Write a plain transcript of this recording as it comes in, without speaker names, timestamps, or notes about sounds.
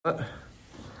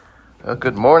Well,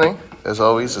 good morning. As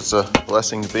always, it's a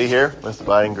blessing to be here with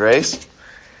Abiding Grace.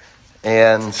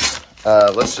 And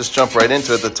let's just jump right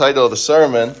into it. The title of the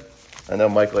sermon, I know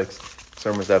Mike likes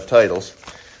sermons that have titles.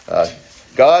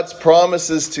 God's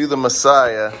Promises to the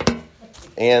Messiah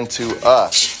and to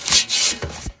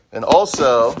Us. And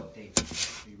also,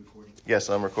 yes,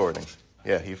 I'm recording.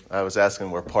 Yeah, I was asking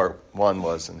where part 1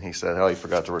 was, and he said, he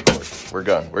forgot to record.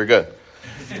 We're good.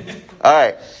 All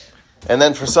right. And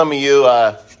then for some of you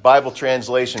Bible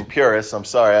translation purists, I'm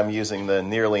sorry, I'm using the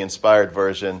Nearly Inspired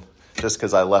version just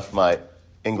because I left my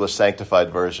English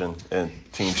Sanctified version in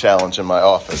Team Challenge in my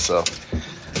office. So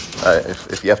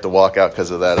if you have to walk out because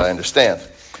of that, I understand.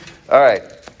 All right.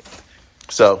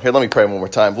 So here, let me pray one more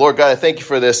time. Lord God, I thank you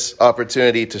for this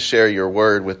opportunity to share your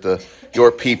word with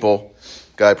your people.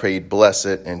 God, I pray you'd bless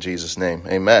it in Jesus' name.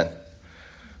 Amen.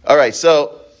 All right,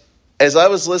 so as I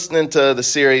was listening to the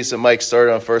series that Mike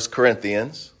started on 1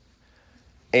 Corinthians,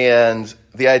 and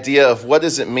the idea of what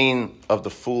does it mean of the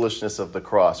foolishness of the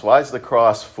cross? Why is the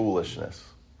cross foolishness?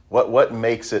 What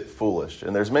makes it foolish?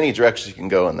 And there's many directions you can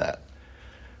go in that.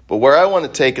 But where I want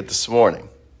to take it this morning,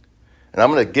 and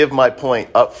I'm going to give my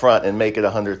point up front and make it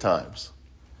 100 times.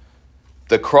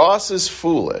 The cross is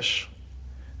foolish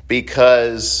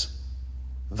because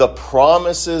the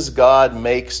promises God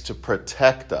makes to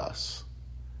protect us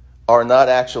are not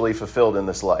actually fulfilled in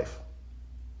this life.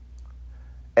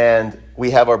 And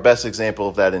we have our best example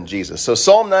of that in Jesus. So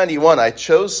Psalm 91, I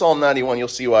chose Psalm 91. You'll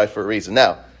see why for a reason.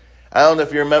 Now, I don't know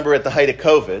if you remember at the height of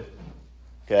COVID,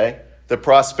 okay, the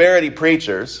prosperity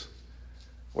preachers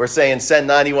were saying send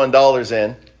 $91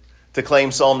 in to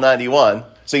claim Psalm 91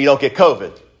 so you don't get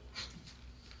COVID.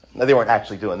 Now, they weren't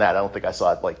actually doing that. I don't think I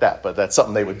saw it like that, but that's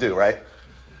something they would do, right?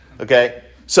 Okay.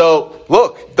 So,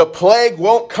 look, the plague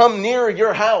won't come near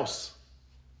your house.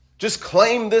 Just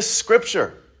claim this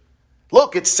scripture.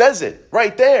 Look, it says it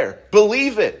right there.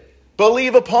 Believe it.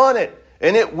 Believe upon it.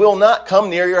 And it will not come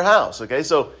near your house. Okay,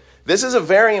 so this is a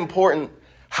very important.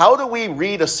 How do we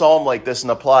read a psalm like this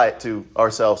and apply it to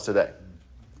ourselves today?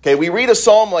 Okay, we read a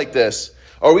psalm like this.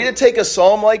 Are we to take a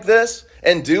psalm like this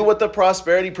and do what the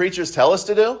prosperity preachers tell us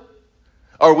to do?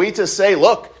 Are we to say,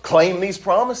 look, claim these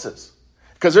promises?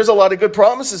 Because there's a lot of good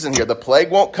promises in here. The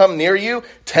plague won't come near you.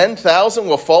 10,000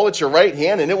 will fall at your right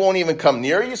hand, and it won't even come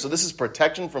near you. So this is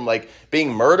protection from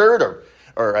being murdered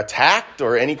or attacked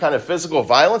or any kind of physical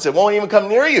violence. It won't even come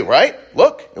near you, right?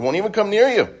 Look, it won't even come near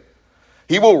you.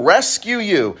 He will rescue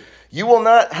you. You will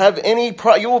not have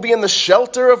you will be in the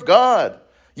shelter of God.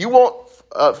 You won't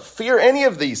fear any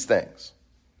of these things.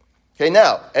 Okay,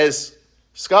 now, as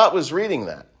Scott was reading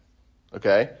that,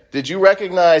 okay, did you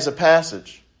recognize a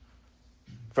passage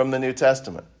from the New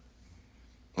Testament?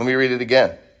 Let me read it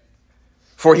again.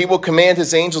 For he will command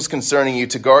his angels concerning you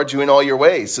to guard you in all your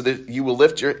ways, so that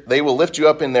they will lift you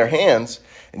up in their hands,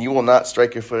 and you will not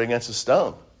strike your foot against a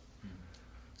stone.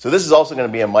 So this is also going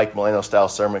to be a Mike Milano style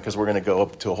sermon because we're going to go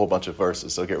up to a whole bunch of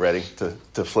verses. So get ready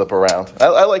to flip around.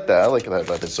 I like that. I like that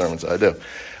about his sermons. I do.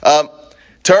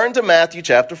 Turn to Matthew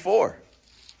chapter 4,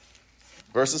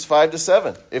 verses 5 to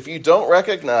 7. If you don't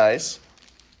recognize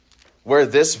where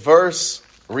this verse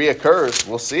reoccurs,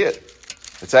 we'll see it.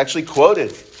 It's actually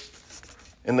quoted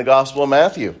in the Gospel of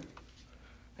Matthew.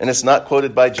 And it's not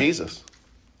quoted by Jesus.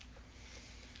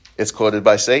 It's quoted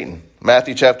by Satan.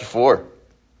 Matthew chapter 4,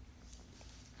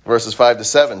 verses 5 to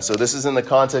 7. So this is in the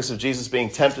context of Jesus being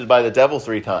tempted by the devil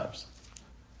 3 times.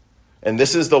 And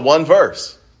this is the one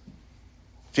verse.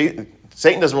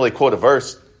 Satan doesn't really quote a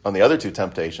verse on the other 2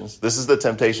 temptations. This is the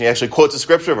temptation. He actually quotes a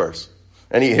scripture verse.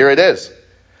 And here it is.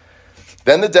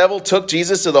 Then the devil took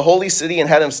Jesus to the holy city and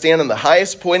had him stand on the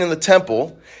highest point in the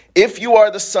temple. If you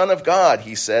are the Son of God,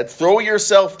 he said, throw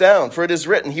yourself down, for it is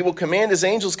written, he will command his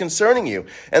angels concerning you,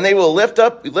 and they will lift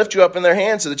you up in their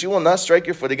hands so that you will not strike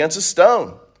your foot against a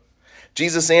stone.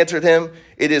 Jesus answered him,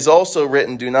 it is also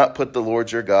written, do not put the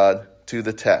Lord your God to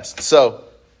the test. So,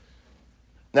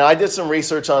 now I did some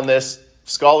research on this.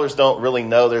 Scholars don't really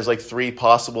know. There's 3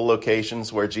 possible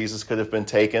locations where Jesus could have been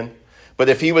taken. But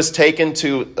if he was taken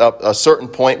to a certain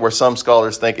point where some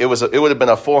scholars think it would have been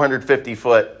a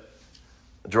 450-foot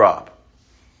drop.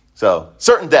 So,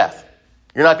 certain death.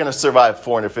 You're not going to survive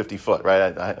 450 foot,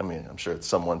 right? I mean, I'm sure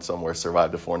someone somewhere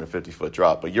survived a 450-foot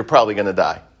drop, but you're probably going to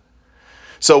die.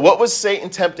 So what was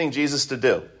Satan tempting Jesus to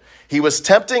do? He was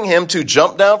tempting him to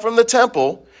jump down from the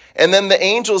temple, and then the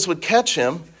angels would catch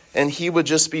him, and he would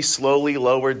just be slowly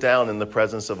lowered down in the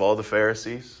presence of all the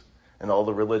Pharisees and all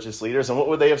the religious leaders. And what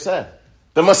would they have said?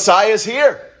 The Messiah is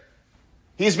here.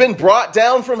 He's been brought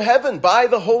down from heaven by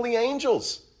the holy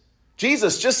angels.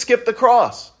 Jesus, just skip the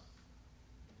cross.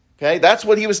 Okay, that's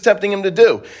what he was tempting him to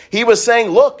do. He was saying,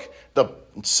 look, the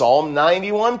Psalm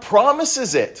 91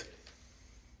 promises it.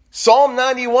 Psalm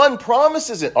 91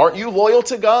 promises it. Aren't you loyal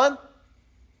to God?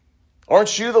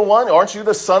 Aren't you the one? Aren't you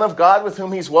the Son of God with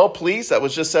whom he's well pleased? That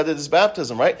was just said at his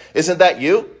baptism, right? Isn't that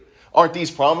you? Aren't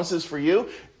these promises for you?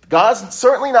 God's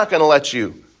certainly not going to let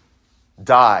you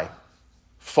die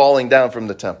falling down from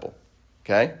the temple.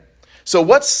 Okay? So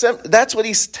that's what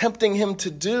he's tempting him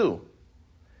to do.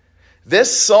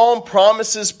 This psalm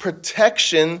promises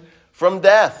protection from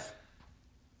death.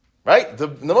 Right? The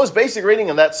most basic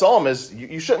reading of that psalm is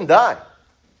you shouldn't die.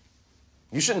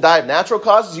 You shouldn't die of natural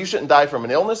causes. You shouldn't die from an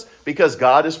illness because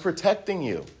God is protecting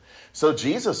you. So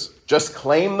Jesus, just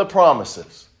claim the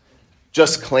promises.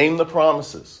 Just claim the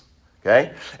promises.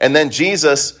 Okay? And then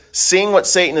Jesus, seeing what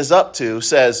Satan is up to,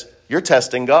 says, you're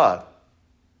testing God.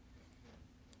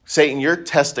 Satan, you're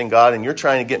testing God and you're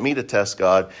trying to get me to test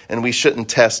God, and we shouldn't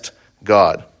test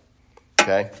God.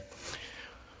 Okay?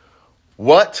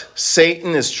 What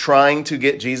Satan is trying to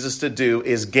get Jesus to do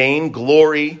is gain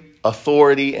glory,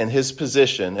 authority, and his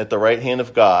position at the right hand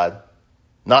of God,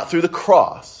 not through the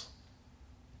cross,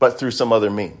 but through some other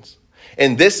means.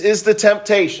 And this is the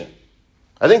temptation.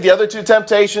 I think the other two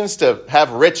temptations, to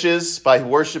have riches by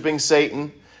worshiping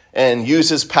Satan and use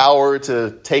his power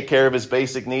to take care of his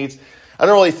basic needs, I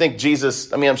don't really think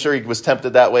Jesus, I'm sure he was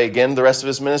tempted that way again the rest of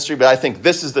his ministry, but I think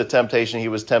this is the temptation he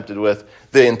was tempted with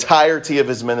the entirety of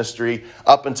his ministry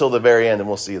up until the very end, and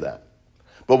we'll see that.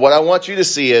 But what I want you to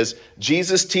see is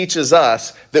Jesus teaches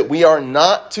us that we are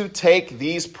not to take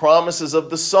these promises of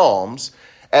the Psalms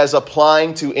as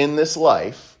applying to in this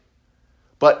life,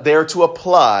 but they're to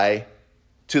apply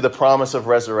to the promise of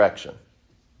resurrection.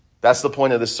 That's the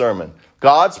point of this sermon.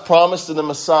 God's promise to the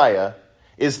Messiah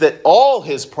is that all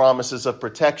his promises of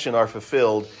protection are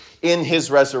fulfilled in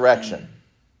his resurrection,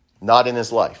 not in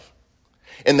his life.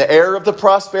 In the era of the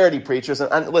prosperity preachers,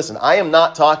 and listen, I am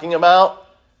not talking about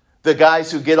the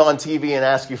guys who get on TV and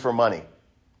ask you for money,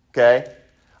 okay?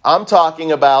 I'm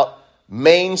talking about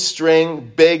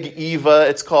mainstream, big Eva,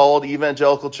 it's called,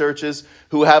 evangelical churches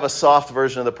who have a soft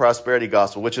version of the prosperity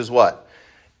gospel, which is what?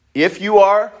 If you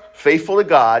are faithful to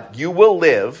God, you will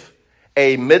live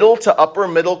a middle to upper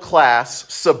middle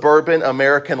class suburban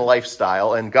American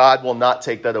lifestyle, and God will not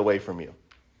take that away from you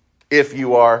if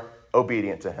you are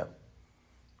obedient to him.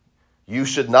 You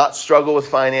should not struggle with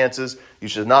finances. You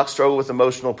should not struggle with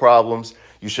emotional problems.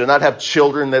 You should not have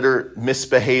children that are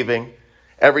misbehaving.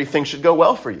 Everything should go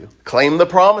well for you. Claim the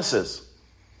promises.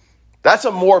 That's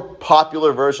a more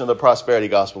popular version of the prosperity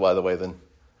gospel, by the way, than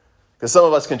because some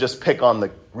of us can just pick on the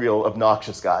real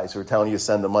obnoxious guys who are telling you to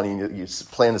send the money and you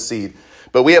plant a seed.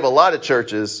 But we have a lot of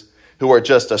churches who are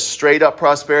just a straight up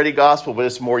prosperity gospel, but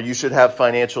it's more you should have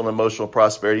financial and emotional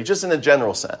prosperity, just in a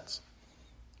general sense,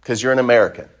 because you're an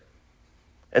American.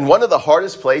 And one of the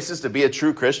hardest places to be a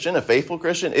true Christian, a faithful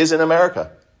Christian, is in America.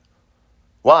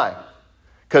 Why?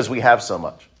 Because we have so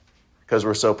much. Because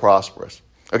we're so prosperous.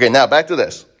 Okay, now back to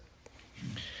this.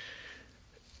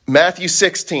 Matthew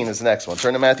 16 is the next one.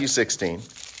 Turn to Matthew 16.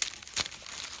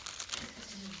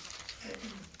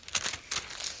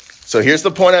 So here's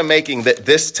the point I'm making, that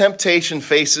this temptation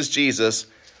faces Jesus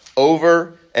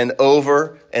over and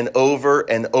over and over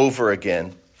and over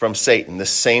again from Satan. The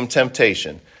same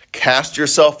temptation. Cast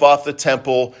yourself off the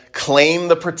temple, claim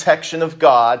the protection of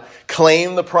God,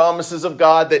 claim the promises of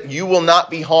God that you will not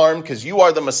be harmed because you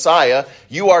are the Messiah,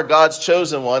 you are God's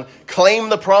chosen one. Claim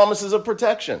the promises of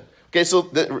protection. Okay, so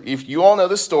if you all know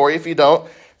the story, if you don't,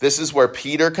 this is where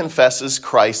Peter confesses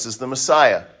Christ is the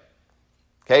Messiah.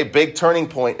 Okay, big turning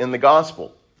point in the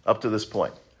gospel up to this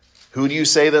point. Who do you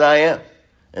say that I am?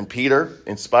 And Peter,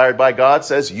 inspired by God,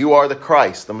 says, you are the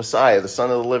Christ, the Messiah, the Son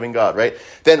of the living God, right?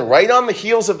 Then right on the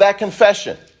heels of that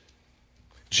confession,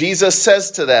 Jesus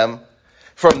says to them,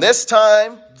 from this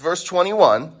time, verse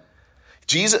 21,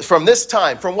 Jesus, from this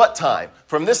time, from what time?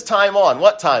 From this time on,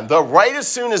 what time? Right as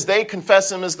soon as they confess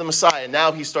him as the Messiah,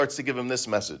 now he starts to give them this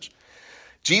message.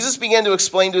 Jesus began to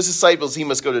explain to his disciples he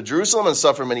must go to Jerusalem and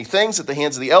suffer many things at the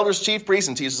hands of the elders, chief priests,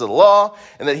 and teachers of the law,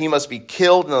 and that he must be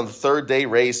killed and on the third day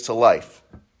raised to life.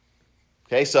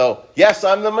 Okay, so, yes,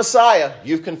 I'm the Messiah.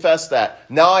 You've confessed that.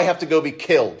 Now I have to go be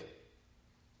killed.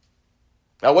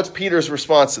 Now, what's Peter's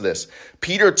response to this?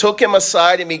 Peter took him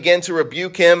aside and began to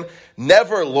rebuke him.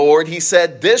 Never, Lord, he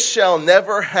said, this shall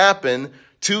never happen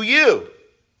to you.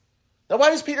 Now,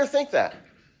 why does Peter think that?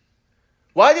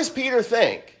 Why does Peter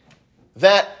think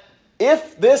that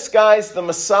if this guy's the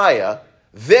Messiah,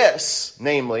 this,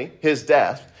 namely his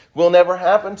death, will never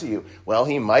happen to you? Well,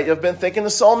 he might have been thinking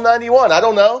of Psalm 91. I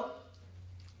don't know.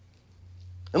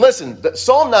 And listen,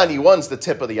 Psalm 91 is the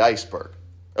tip of the iceberg.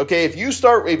 Okay,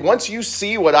 once you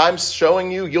see what I'm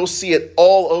showing you, you'll see it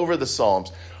all over the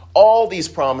Psalms. All these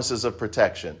promises of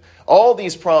protection. All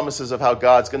these promises of how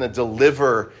God's going to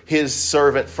deliver his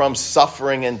servant from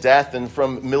suffering and death and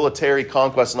from military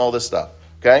conquest and all this stuff.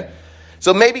 Okay?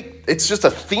 So maybe it's just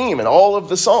a theme in all of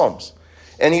the Psalms.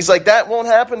 And he's like, that won't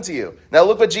happen to you. Now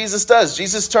look what Jesus does.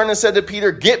 Jesus turned and said to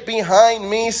Peter, "Get behind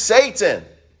me, Satan."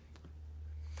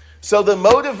 So the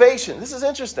motivation, this is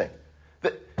interesting.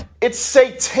 It's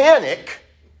satanic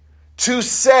to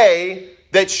say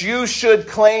that you should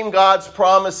claim God's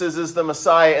promises as the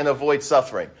Messiah and avoid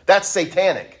suffering. That's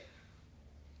satanic.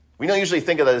 We don't usually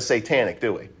think of that as satanic,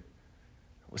 do we?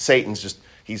 Satan's just,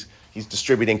 he's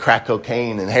distributing crack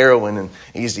cocaine and heroin, and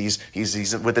he's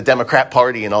with the Democrat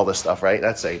Party and all this stuff, right?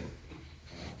 That's Satan.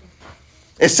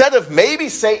 Instead of maybe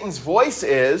Satan's voice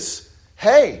is,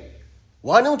 hey,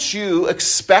 why don't you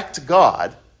expect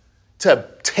God to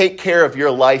take care of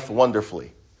your life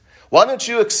wonderfully? Why don't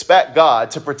you expect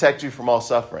God to protect you from all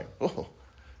suffering? Oh,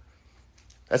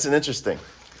 that's an interesting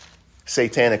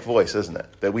satanic voice, isn't it?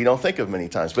 That we don't think of many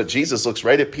times. But Jesus looks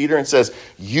right at Peter and says,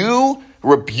 "You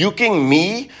rebuking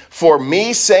me for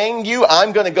me saying you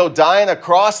I'm going to go die on a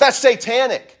cross? That's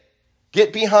satanic.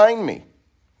 Get behind me."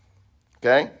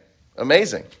 Okay?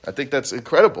 Amazing. I think that's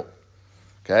incredible.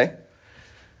 Okay?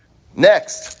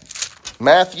 Next,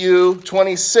 Matthew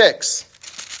 26.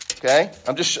 Okay?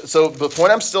 The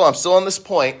point I'm still on this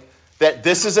point that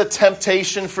this is a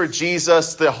temptation for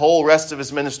Jesus the whole rest of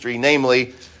his ministry,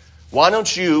 namely, why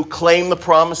don't you claim the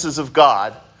promises of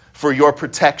God for your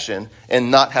protection and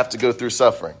not have to go through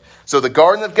suffering? So the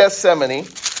Garden of Gethsemane,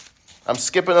 I'm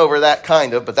skipping over that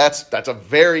kind of, but that's a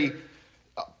very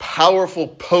powerful,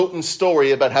 potent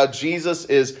story about how Jesus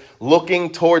is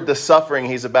looking toward the suffering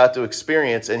he's about to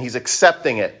experience, and he's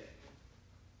accepting it.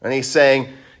 And he's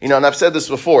saying, and I've said this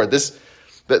before, the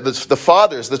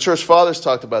fathers, the church fathers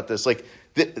talked about this. Like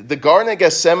the Garden of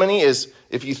Gethsemane is,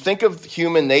 if you think of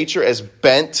human nature as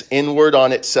bent inward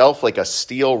on itself, like a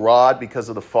steel rod because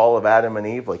of the fall of Adam and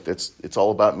Eve, like it's all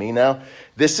about me now.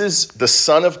 This is the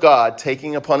Son of God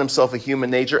taking upon himself a human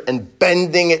nature and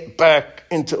bending it back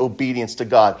into obedience to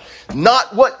God.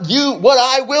 Not what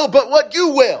I will, but what you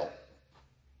will.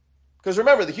 Because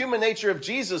remember, the human nature of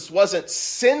Jesus wasn't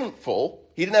sinful.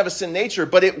 He didn't have a sin nature,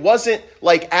 but it wasn't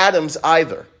like Adam's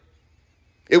either.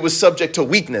 It was subject to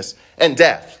weakness and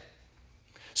death.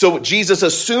 So Jesus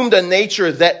assumed a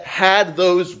nature that had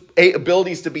those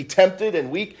abilities to be tempted and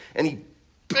weak, and he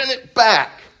bent it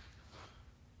back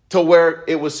to where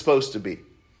it was supposed to be,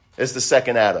 as the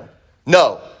second Adam.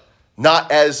 No,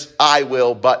 not as I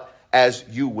will, but as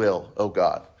you will, O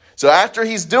God. So after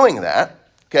he's doing that,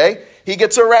 okay, he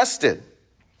gets arrested.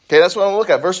 Okay, that's what I'm going to look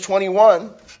at. Verse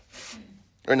 21.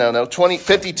 Or no,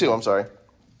 52, I'm sorry.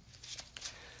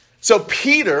 So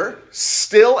Peter,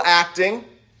 still acting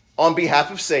on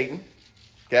behalf of Satan,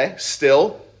 okay,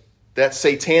 still, that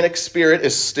satanic spirit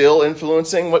is still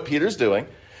influencing what Peter's doing.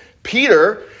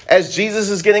 Peter, as Jesus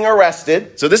is getting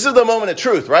arrested, so this is the moment of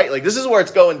truth, right? Like, this is where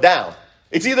it's going down.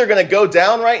 It's either going to go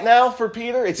down right now for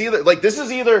Peter, this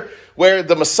is either where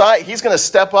the Messiah, he's going to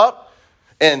step up,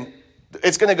 and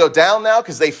it's going to go down now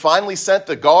because they finally sent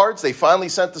the guards, they finally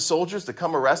sent the soldiers to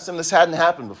come arrest him. This hadn't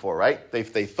happened before, right? They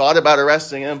thought about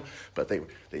arresting him, but they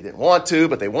didn't want to,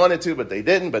 but they wanted to, but they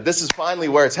didn't. But this is finally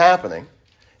where it's happening.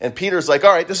 And Peter's like,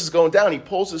 all right, this is going down. He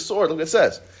pulls his sword. Look what it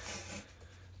says.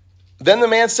 Then the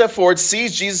man stepped forward,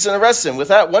 seized Jesus, and arrested him. With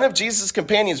that, one of Jesus'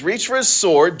 companions reached for his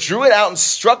sword, drew it out, and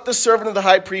struck the servant of the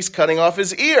high priest, cutting off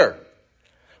his ear.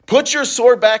 "Put your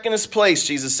sword back in its place,"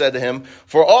 Jesus said to him,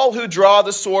 "for all who draw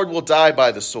the sword will die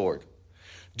by the sword.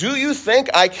 Do you think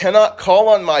I cannot call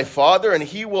on my Father, and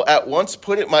he will at once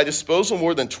put at my disposal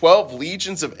more than 12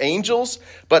 legions of angels?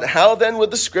 But how then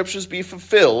would the scriptures be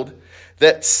fulfilled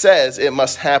that says it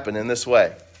must happen in this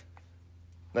way?"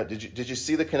 Now, did you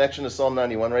see the connection to Psalm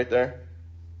 91 right there?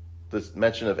 The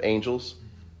mention of angels?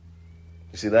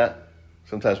 You see that?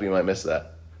 Sometimes we might miss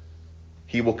that.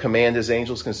 He will command his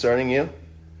angels concerning you.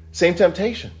 Same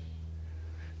temptation.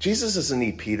 Jesus doesn't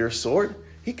need Peter's sword.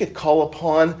 He could call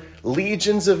upon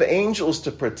legions of angels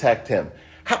to protect him.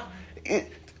 You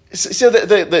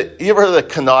ever heard of the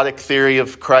kenotic theory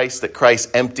of Christ, that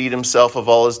Christ emptied himself of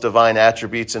all his divine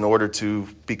attributes in order to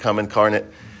become incarnate?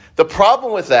 The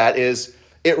problem with that is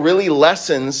it really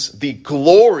lessens the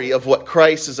glory of what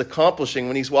Christ is accomplishing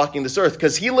when he's walking this earth,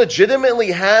 because he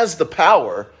legitimately has the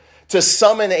power to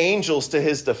summon angels to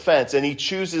his defense, and he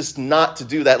chooses not to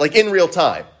do that, like in real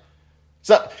time. It's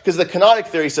not because the kenotic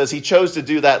theory says he chose to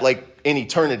do that, like in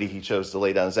eternity. He chose to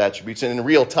lay down his attributes, and in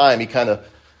real time, it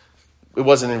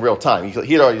wasn't in real time.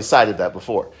 He had already decided that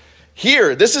before.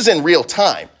 here, this is in real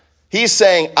time. He's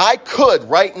saying, I could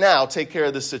right now take care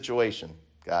of this situation,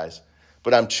 guys,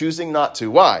 but I'm choosing not to.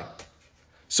 Why?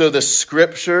 So the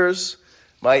scriptures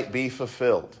might be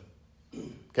fulfilled.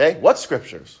 Okay, what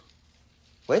scriptures?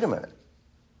 Wait a minute.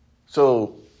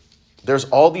 So there's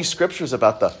all these scriptures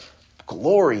about the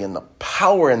glory and the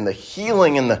power and the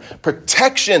healing and the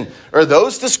protection. Are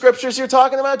those the scriptures you're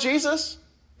talking about, Jesus?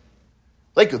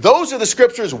 Like, those are the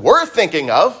scriptures we're thinking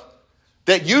of,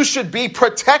 that you should be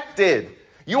protected.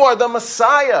 You are the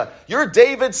Messiah. You're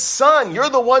David's son. You're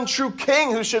the one true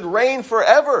king who should reign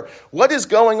forever. What is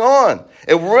going on?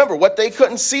 And remember, what they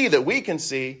couldn't see that we can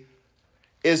see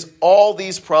is all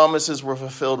these promises were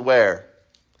fulfilled where?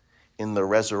 In the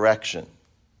resurrection.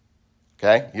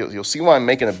 Okay? You'll see why I'm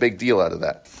making a big deal out of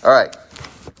that. All right.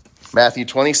 Matthew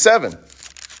 27.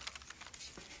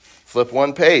 Flip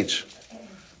one page.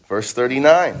 Verse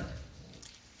 39.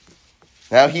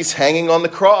 Now he's hanging on the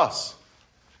cross.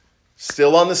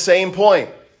 Still on the same point.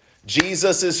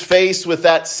 Jesus is faced with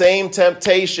that same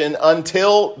temptation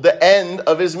until the end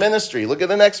of his ministry. Look at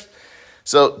the next.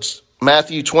 So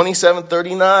Matthew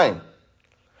 27:39.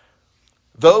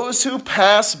 Those who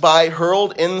passed by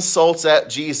hurled insults at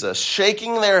Jesus,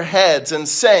 shaking their heads and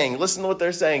saying, listen to what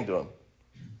they're saying to him.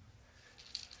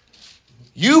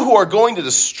 You who are going to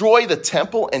destroy the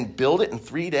temple and build it in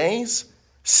 3 days,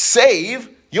 save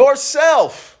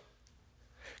yourself.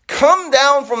 Come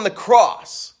down from the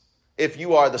cross if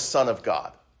you are the Son of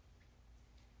God.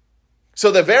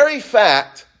 So the very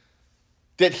fact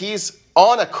that he's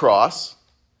on a cross,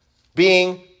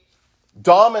 being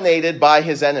dominated by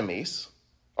his enemies,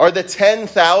 are the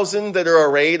 10,000 that are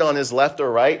arrayed on his left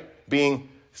or right being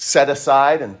set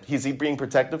aside, and is he being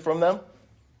protected from them?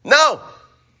 No.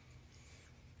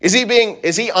 Is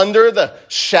he under the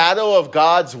shadow of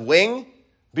God's wing,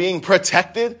 being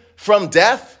protected from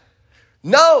death?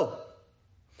 No.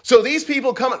 So these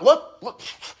people come and look,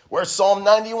 where's Psalm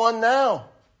 91 now?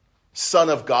 Son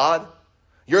of God.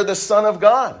 You're the Son of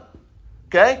God.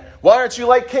 Okay? Why aren't you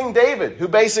like King David, who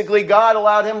basically God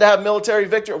allowed him to have military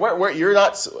victory? Where you're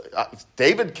not.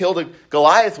 David killed a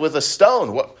Goliath with a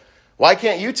stone. Why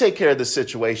can't you take care of this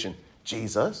situation?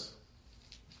 Jesus.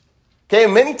 Okay,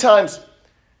 many times,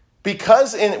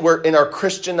 because we're in our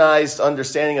Christianized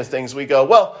understanding of things, we go,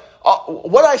 well,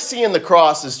 what I see in the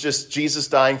cross is just Jesus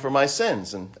dying for my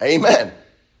sins, and amen.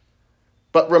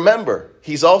 But remember,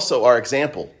 he's also our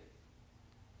example.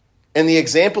 And the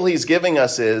example he's giving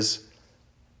us is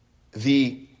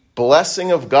the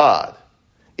blessing of God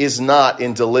is not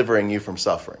in delivering you from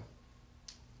suffering.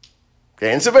 Okay,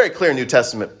 and it's a very clear New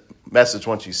Testament message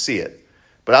once you see it.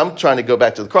 But I'm trying to go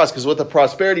back to the cross, because what the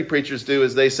prosperity preachers do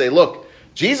is they say, look,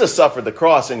 Jesus suffered the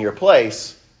cross in your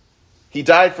place. He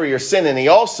died for your sin, and he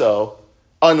also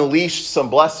unleashed some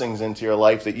blessings into your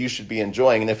life that you should be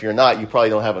enjoying. And if you're not, you probably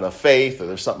don't have enough faith, or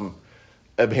there's something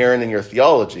inherent in your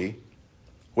theology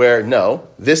where, no,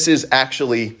 this is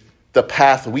actually the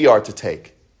path we are to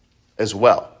take as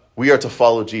well. We are to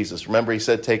follow Jesus. Remember, he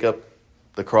said, take up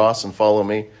the cross and follow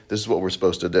me. This is what we're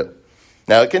supposed to do.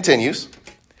 Now it continues.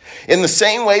 In the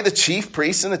same way, the chief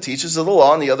priests and the teachers of the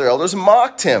law and the other elders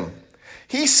mocked him.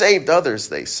 He saved others,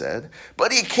 they said,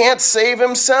 but he can't save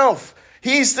himself.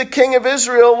 He's the King of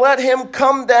Israel. Let him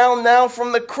come down now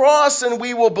from the cross and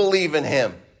we will believe in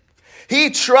him. He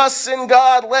trusts in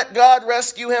God. Let God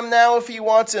rescue him now if he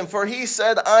wants him. For he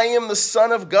said, I am the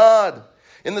Son of God.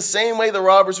 In the same way, the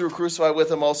robbers who were crucified with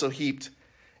him also heaped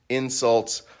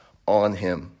insults on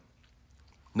him.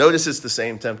 Notice it's the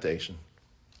same temptation.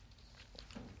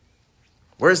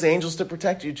 Where's the angels to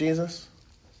protect you, Jesus?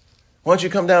 Why don't you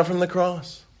come down from the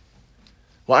cross?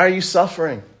 Why are you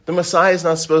suffering? The Messiah is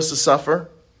not supposed to suffer.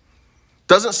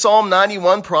 Doesn't Psalm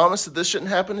 91 promise that this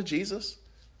shouldn't happen to Jesus?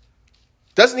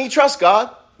 Doesn't he trust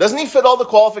God? Doesn't he fit all the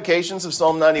qualifications of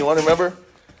Psalm 91? Remember?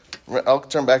 I'll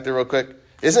turn back there real quick.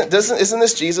 Isn't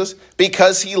this Jesus?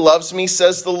 Because he loves me,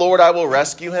 says the Lord, I will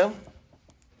rescue him.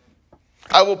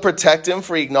 I will protect him,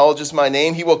 for he acknowledges my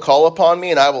name. He will call upon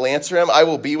me, and I will answer him. I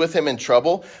will be with him in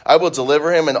trouble. I will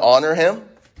deliver him and honor him.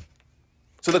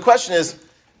 So the question is,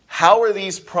 how are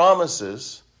these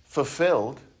promises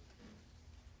fulfilled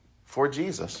for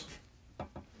Jesus?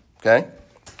 Okay?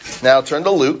 Now turn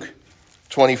to Luke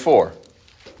 24.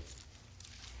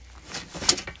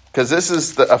 Because this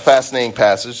is a fascinating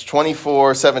passage.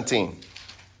 24:17.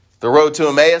 The road to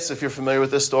Emmaus, if you're familiar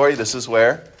with this story, this is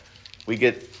where we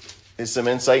get some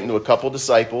insight into a couple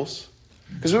disciples.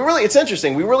 Because it's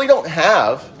interesting, we really don't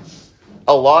have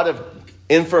a lot of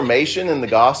information in the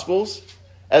Gospels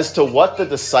as to what the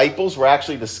disciples were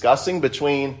actually discussing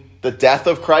between the death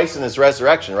of Christ and his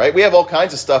resurrection, right? We have all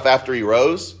kinds of stuff after he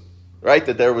rose. right?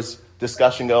 That there was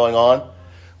discussion going on.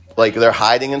 Like they're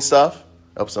hiding and stuff.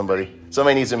 Oh, somebody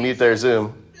needs to mute their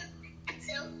Zoom.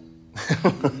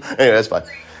 Anyway, that's fine.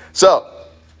 So,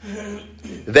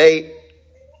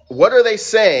 what are they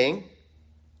saying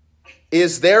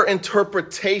is their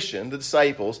interpretation, the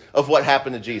disciples, of what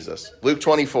happened to Jesus. Luke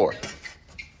 24.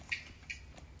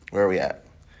 Where are we at?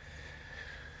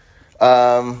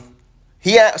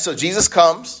 So Jesus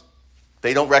comes.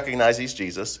 They don't recognize he's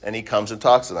Jesus, and he comes and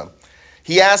talks to them.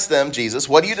 He asked them, Jesus,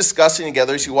 what are you discussing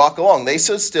together as you walk along? They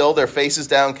stood still, their faces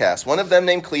downcast. One of them,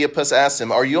 named Cleopas, asked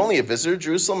him, are you only a visitor to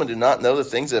Jerusalem and do not know the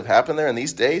things that have happened there in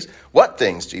these days? What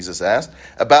things? Jesus asked.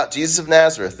 About Jesus of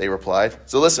Nazareth, they replied.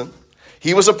 So listen,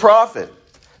 he was a prophet,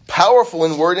 powerful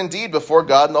in word and deed before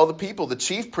God and all the people. The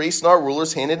chief priests and our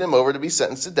rulers handed him over to be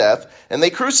sentenced to death, and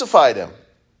they crucified him.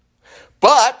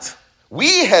 But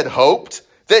we had hoped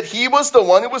that he was the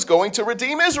one who was going to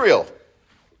redeem Israel.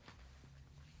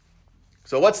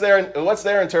 So what's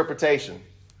their interpretation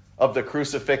of the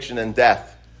crucifixion and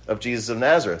death of Jesus of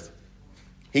Nazareth?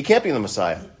 He can't be the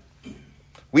Messiah.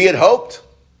 We had hoped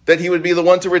that he would be the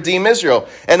one to redeem Israel.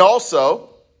 And also,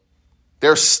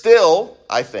 they're still,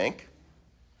 I think,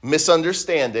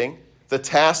 misunderstanding the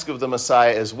task of the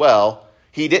Messiah as well.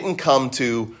 He didn't come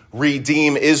to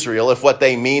redeem Israel, if what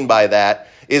they mean by that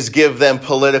is give them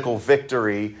political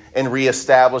victory and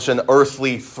reestablish an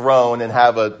earthly throne and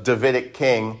have a Davidic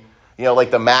king,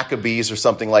 like the Maccabees or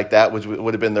something like that, which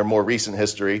would have been their more recent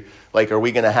history. Like, are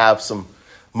we going to have some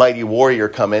mighty warrior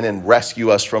come in and rescue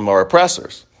us from our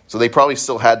oppressors? So they probably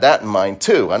still had that in mind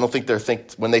too. I don't think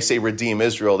when they say redeem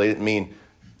Israel, they didn't mean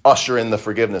usher in the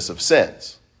forgiveness of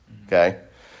sins. Okay?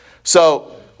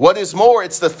 So, what is more,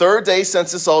 it's the third day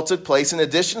since this all took place. In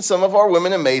addition, some of our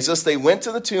women amaze us. They went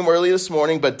to the tomb early this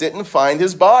morning, but didn't find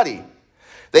his body.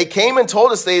 They came and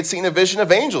told us they had seen a vision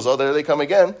of angels. Oh, there they come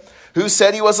again. Who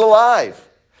said he was alive.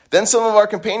 Then some of our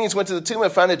companions went to the tomb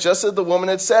and found it just as the woman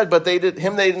had said, but they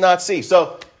did not see.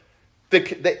 So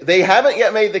they haven't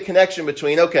yet made the connection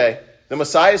between, okay, the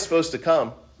Messiah is supposed to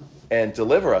come and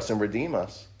deliver us and redeem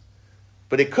us.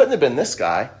 But it couldn't have been this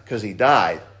guy because he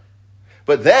died.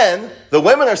 But then the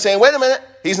women are saying, wait a minute,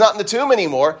 he's not in the tomb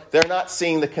anymore. They're not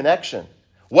seeing the connection.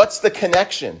 What's the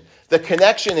connection? The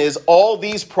connection is all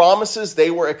these promises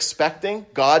they were expecting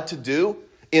God to do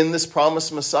in this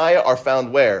promised Messiah are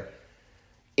found where?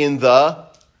 In the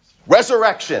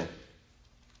resurrection.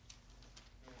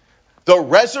 The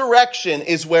resurrection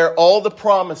is where all the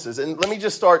promises, and let me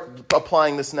just start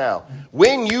applying this now.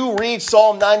 When you read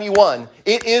Psalm 91,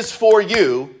 it is for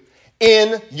you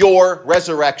in your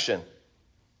resurrection.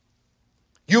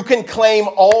 You can claim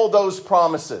all those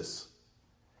promises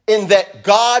in that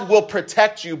God will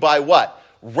protect you by what?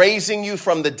 Raising you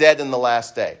from the dead in the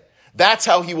last day. That's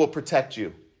how he will protect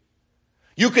you.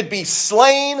 You could be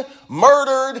slain,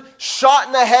 murdered, shot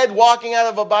in the head, walking out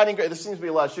of a abiding grave. There seems to be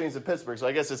a lot of shootings in Pittsburgh, so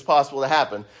I guess it's possible to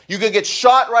happen. You could get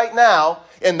shot right now,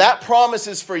 and that promise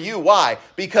is for you. Why?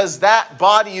 Because that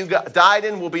body you died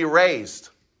in will be raised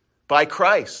by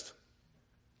Christ.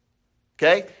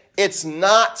 Okay? It's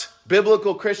not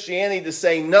biblical Christianity to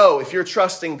say, no, if you're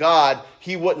trusting God,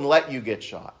 he wouldn't let you get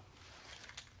shot.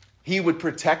 He would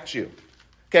protect you.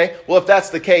 Okay, well, if that's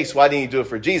the case, why didn't he do it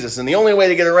for Jesus? And the only way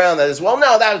to get around that is, well,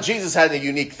 no, that Jesus had a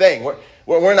unique thing.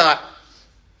 We're not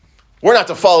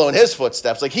to follow in his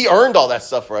footsteps. Like, he earned all that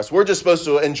stuff for us. We're just supposed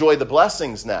to enjoy the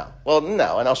blessings now. Well,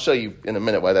 no, and I'll show you in a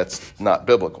minute why that's not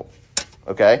biblical.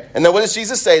 Okay, and then what does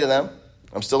Jesus say to them?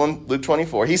 I'm still in Luke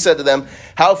 24. He said to them,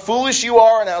 how foolish you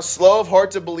are and how slow of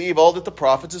heart to believe all that the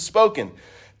prophets have spoken.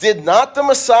 Did not the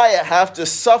Messiah have to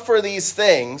suffer these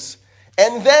things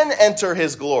and then enter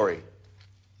his glory?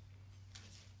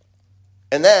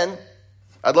 And then,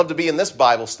 I'd love to be in this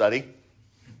Bible study.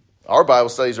 Our Bible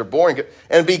studies are boring.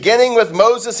 And beginning with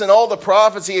Moses and all the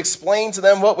prophets, he explained to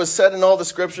them what was said in all the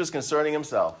scriptures concerning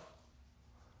himself.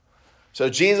 So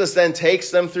Jesus then takes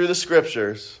them through the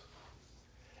scriptures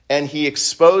and he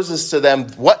exposes to them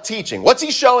what teaching. What's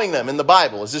he showing them in the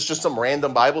Bible? Is this just some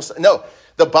random Bible study? No,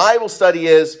 the Bible study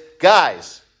is,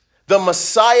 guys, the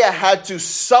Messiah had to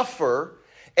suffer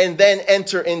and then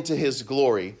enter into his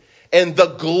glory. And the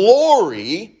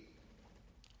glory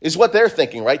is what they're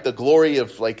thinking, right? The glory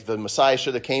of, like, the Messiah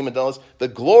should have came and done this. The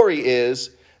glory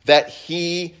is that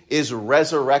he is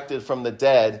resurrected from the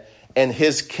dead and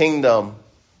his kingdom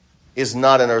is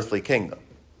not an earthly kingdom.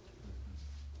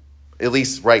 At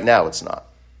least right now it's not.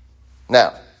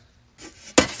 Now,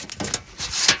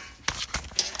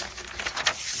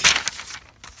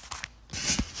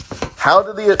 how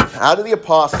do the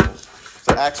apostles,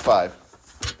 so Acts 5,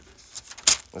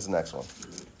 what's the next one?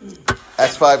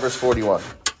 Acts 5 verse 41.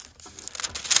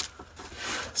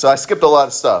 So I skipped a lot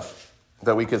of stuff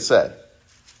that we could say.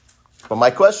 But my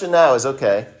question now is,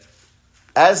 okay,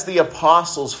 as the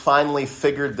apostles finally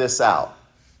figured this out,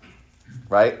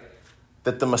 right,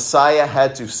 that the Messiah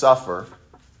had to suffer,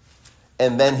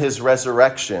 and then his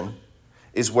resurrection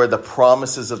is where the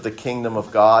promises of the kingdom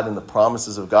of God and the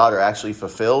promises of God are actually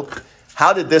fulfilled.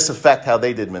 How did this affect how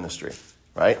they did ministry,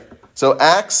 right? So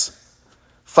Acts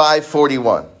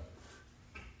 5:41.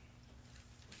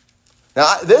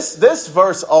 Now, this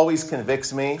verse always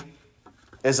convicts me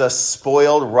as a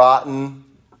spoiled, rotten,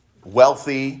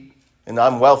 wealthy, and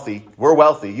I'm wealthy. We're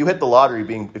wealthy. You hit the lottery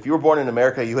if you were born in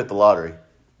America, you hit the lottery.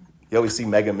 You always see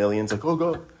Mega Millions, like, oh,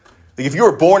 God. Like if you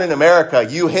were born in America,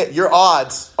 your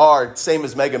odds are same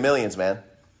as Mega Millions, man.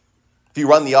 If you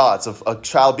run the odds of a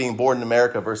child being born in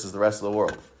America versus the rest of the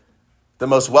world. The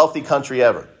most wealthy country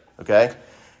ever, okay?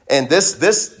 And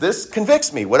this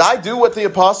convicts me. Would I do what the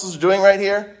apostles are doing right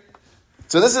here?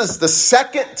 So this is the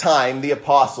second time the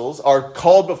apostles are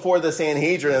called before the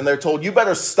Sanhedrin and they're told, you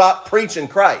better stop preaching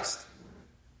Christ.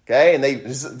 Okay? And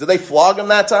did they flog him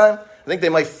that time? I think they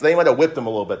might have whipped him a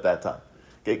little bit that time.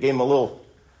 Gave him a little...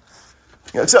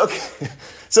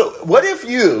 So what if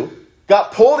you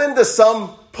got pulled into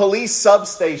some police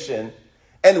substation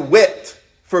and whipped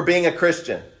for being a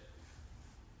Christian?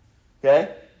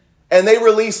 Okay? And they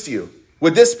released you.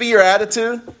 Would this be your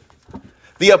attitude?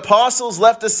 The apostles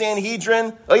left the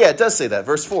Sanhedrin. Oh yeah, it does say that.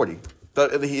 Verse 40.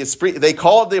 They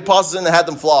called the apostles in and had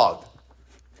them flogged.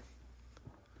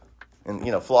 And,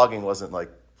 flogging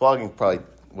probably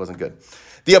wasn't good.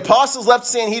 The apostles left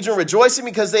Sanhedrin rejoicing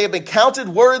because they had been counted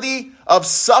worthy of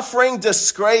suffering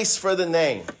disgrace for the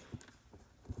name.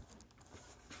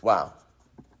 Wow.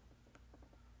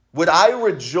 Would I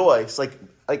rejoice, like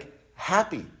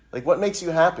happy? Like what makes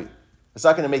you happy? It's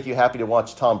not going to make you happy to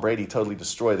watch Tom Brady totally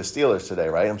destroy the Steelers today,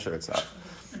 right? I'm sure it's not.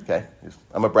 Okay?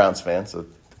 I'm a Browns fan, so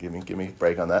give me a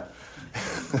break on that.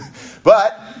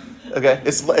 But, okay,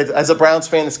 as a Browns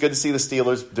fan, it's good to see the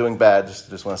Steelers doing bad,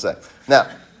 just want to say. Now,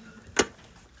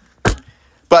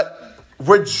 but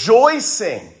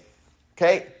rejoicing,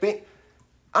 okay?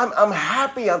 I'm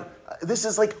happy. This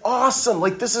is like awesome.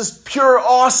 Like this is pure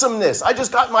awesomeness. I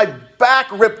just got my back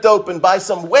ripped open by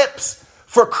some whips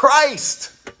for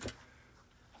Christ.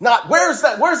 Not, where's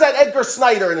that Edgar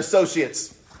Snyder and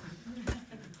Associates?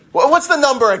 What's the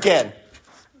number again?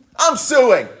 I'm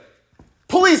suing.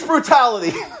 Police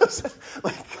brutality.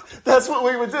 That's what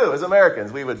we would do as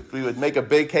Americans. We would make a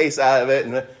big case out of it,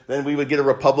 and then we would get a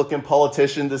Republican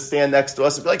politician to stand next to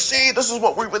us and be like, see, this is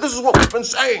what we've been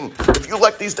saying. If you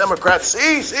elect these Democrats,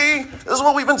 see, this is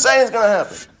what we've been saying is going to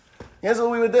happen. Here's what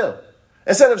we would do.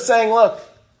 Instead of saying, look,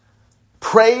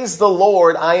 praise the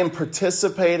Lord, I am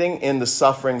participating in the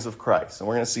sufferings of Christ. And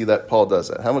we're going to see that Paul does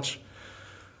that. How much?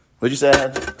 What did you say I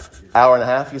had? Hour and a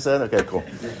half, you said? Okay, cool.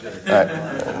 All right.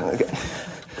 Okay.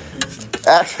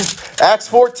 Acts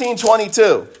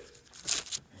 14:22.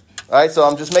 All right, so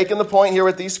I'm just making the point here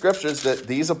with these scriptures that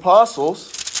these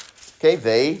apostles, okay,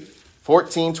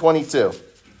 14:22.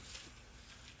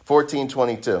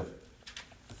 14:22.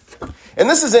 And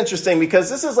this is interesting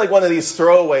because this is like one of these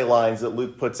throwaway lines that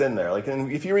Luke puts in there. Like,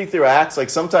 if you read through Acts,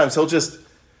 like sometimes he'll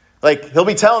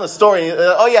be telling a story.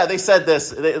 Oh yeah, they said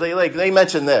this. They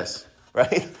mentioned this,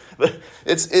 right? But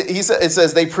it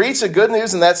says they preached the good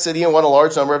news in that city and won a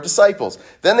large number of disciples.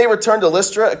 Then they returned to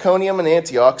Lystra, Iconium, and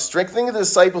Antioch, strengthening the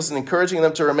disciples and encouraging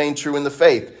them to remain true in the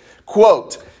faith.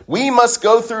 Quote, we must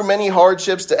go through many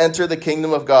hardships to enter the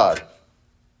kingdom of God.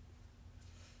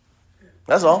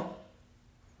 That's all.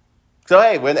 So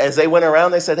hey, as they went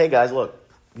around, they said, hey guys, look,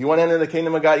 you want to enter the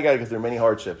kingdom of God, you got to go through many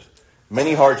hardships.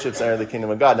 Many hardships to enter the kingdom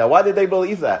of God. Now, why did they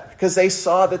believe that? Because they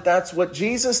saw that that's what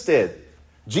Jesus did.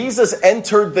 Jesus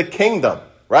entered the kingdom,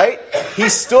 right? He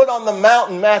stood on the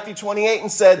mountain, Matthew 28,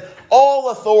 and said,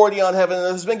 all authority on heaven and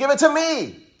earth has been given to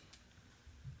me.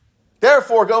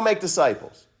 Therefore, go make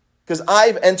disciples. Because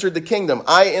I've entered the kingdom.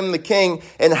 I am the king.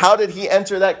 And how did he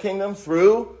enter that kingdom?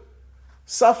 Through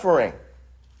suffering.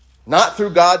 Not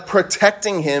through God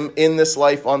protecting him in this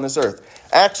life on this earth.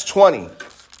 Acts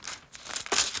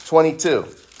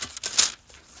 20:22.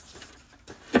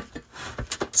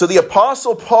 So the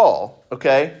Apostle Paul,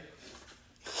 okay,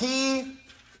 he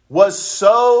was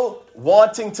so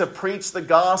wanting to preach the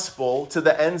gospel to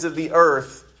the ends of the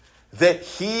earth that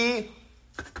he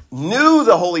knew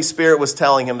the Holy Spirit was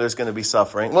telling him there's going to be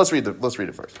suffering. Let's read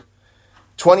it first.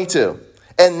 22.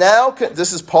 And now,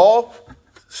 this is Paul's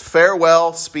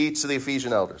farewell speech to the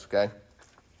Ephesian elders, okay?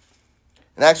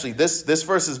 And actually, this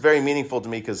verse is very meaningful to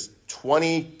me because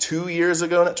 21 years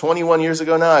ago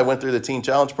now, I went through the Teen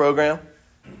Challenge program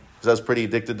because I was pretty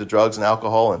addicted to drugs and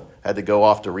alcohol and had to go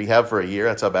off to rehab for a year.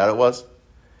 That's how bad it was.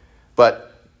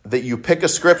 but that you pick a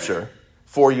scripture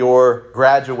for your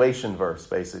graduation verse,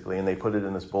 basically, and they put it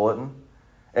in this bulletin.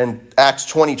 And Acts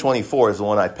 20:24 is the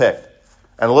one I picked.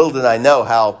 And little did I know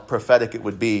how prophetic it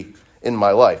would be in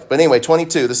my life. But anyway,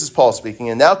 22, this is Paul speaking.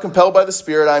 And now compelled by the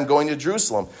Spirit, I am going to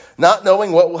Jerusalem, not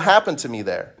knowing what will happen to me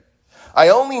there. I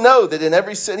only know that in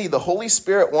every city the Holy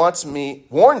Spirit warns me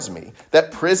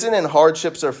that prison and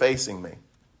hardships are facing me.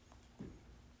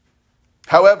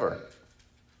 However,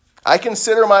 I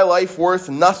consider my life worth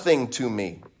nothing to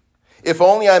me, if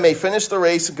only I may finish the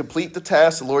race and complete the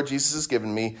task the Lord Jesus has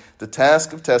given me, the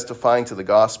task of testifying to the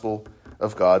gospel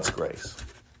of God's grace.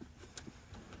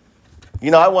 You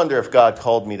know, I wonder if God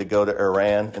called me to go to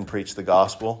Iran and preach the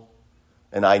gospel,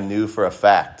 and I knew for a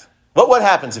fact. What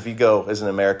happens if you go as an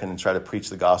American and try to preach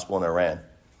the gospel in Iran?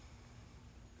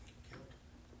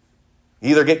 You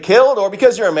either get killed, or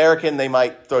because you're American, they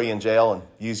might throw you in jail and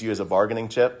use you as a bargaining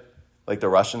chip, like the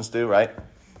Russians do, right?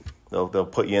 They'll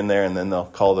put you in there, and then they'll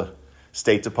call the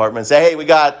State Department and say, hey, we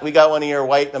got one of your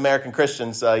white American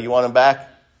Christians. You want them back?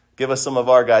 Give us some of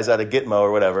our guys out of Gitmo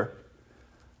or whatever.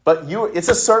 But it's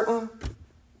a certain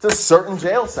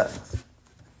jail sentence.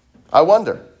 I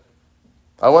wonder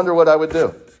what I would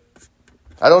do.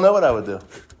 I don't know what I would do.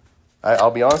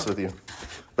 I'll be honest with you.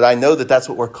 But I know that that's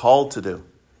what we're called to do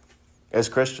as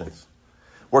Christians.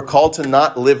 We're called to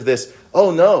not live this,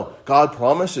 oh no, God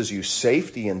promises you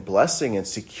safety and blessing and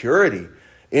security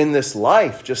in this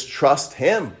life. Just trust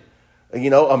him. You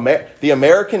know, the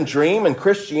American dream and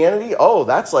Christianity, oh,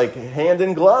 that's like hand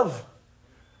in glove.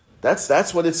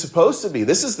 That's what it's supposed to be.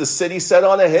 This is the city set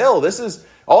on a hill. This is,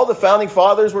 all the founding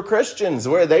fathers were Christians,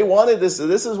 where they wanted this.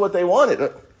 This is what they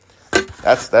wanted.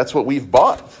 That's what we've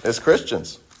bought as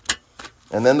Christians.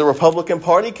 And then the Republican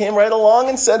Party came right along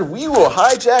and said, we will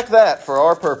hijack that for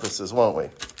our purposes, won't we?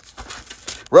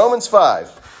 Romans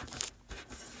 5.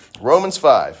 Romans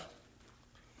 5.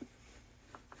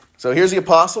 So here's the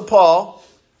Apostle Paul.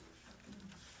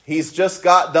 He's just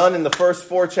got done in the first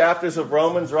 4 chapters of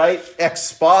Romans, right?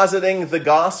 Expositing the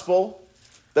gospel,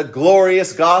 the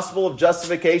glorious gospel of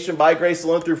justification by grace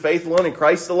alone, through faith alone, in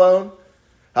Christ alone.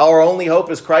 How our only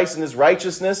hope is Christ and his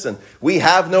righteousness, and we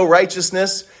have no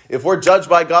righteousness. If we're judged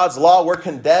by God's law, we're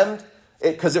condemned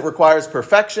because it requires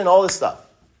perfection, all this stuff.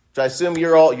 Which I assume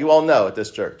you all know at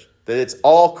this church. That it's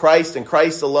all Christ and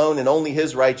Christ alone and only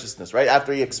his righteousness, right?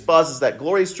 After he exposes that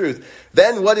glorious truth,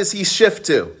 then what does he shift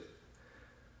to?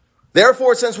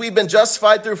 Therefore, since we've been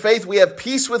justified through faith, we have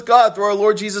peace with God through our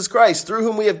Lord Jesus Christ, through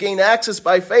whom we have gained access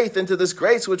by faith into this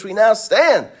grace which we now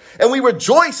stand. And we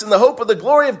rejoice in the hope of the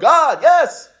glory of God.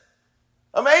 Yes.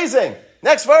 Amazing.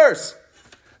 Next verse.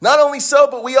 Not only so,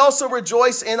 but we also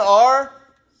rejoice in our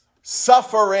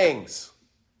sufferings.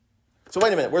 So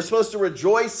wait a minute. We're supposed to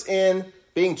rejoice in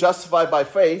being justified by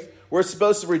faith. We're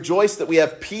supposed to rejoice that we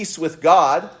have peace with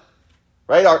God.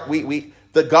 Right?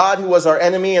 The God who was our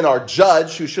enemy and our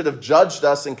judge, who should have judged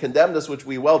us and condemned us, which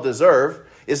we well deserve,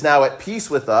 is now at peace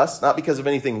with us, not because of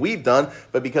anything we've done,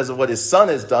 but because of what his Son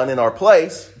has done in our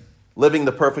place, living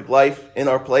the perfect life in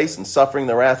our place and suffering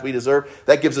the wrath we deserve.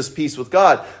 That gives us peace with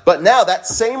God. But now that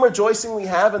same rejoicing we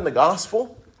have in the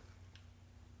gospel,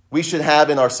 we should have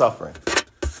in our suffering.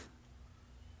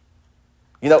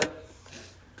 You know,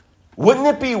 wouldn't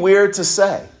it be weird to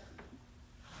say,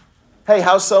 hey,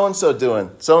 how's so-and-so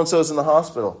doing? So-and-so's in the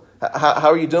hospital. How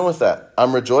are you doing with that?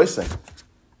 I'm rejoicing.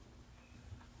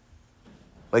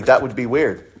 Like, that would be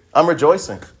weird. I'm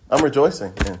rejoicing. I'm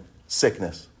rejoicing in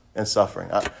sickness and suffering.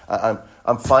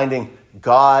 I'm finding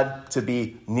God to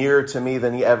be nearer to me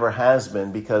than he ever has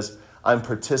been because I'm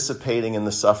participating in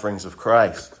the sufferings of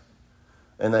Christ.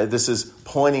 And this is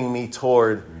pointing me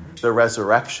toward the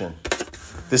resurrection.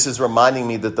 This is reminding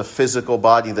me that the physical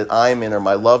body that I'm in or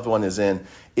my loved one is in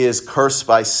is cursed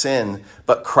by sin,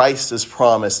 but Christ has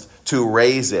promised to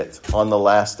raise it on the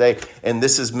last day. And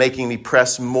this is making me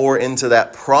press more into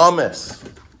that promise.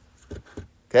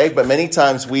 Okay, but many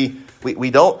times we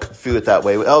don't view it that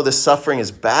way. Oh, this suffering is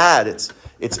bad.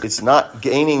 It's not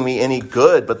gaining me any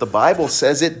good, but the Bible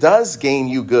says it does gain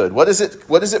you good. What does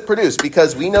it produce?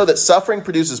 Because we know that suffering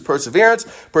produces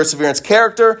perseverance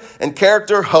character, and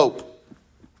character hope.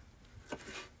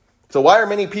 So why are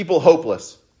many people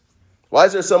hopeless? Why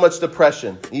is there so much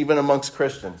depression, even amongst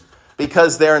Christians?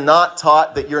 Because they're not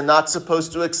taught that you're not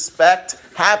supposed to expect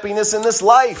happiness in this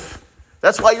life.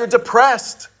 That's why you're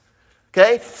depressed.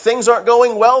 Okay? Things aren't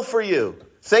going well for you.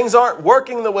 Things aren't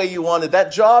working the way you wanted.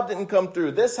 That job didn't come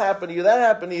through. This happened to you. That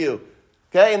happened to you.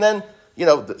 Okay? And then,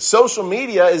 social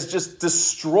media is just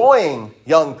destroying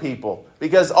young people.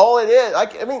 Because all it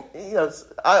is,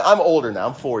 I'm older now.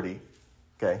 I'm 40.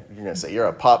 Okay? You're going to say, you're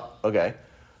a pop. Okay.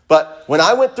 But when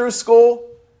I went through school,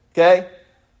 Okay?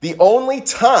 The only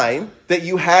time that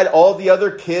you had all the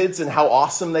other kids and how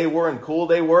awesome they were and cool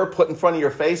they were put in front of your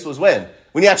face was when?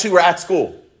 When you actually were at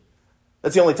school.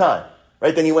 That's the only time,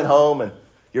 right? Then you went home and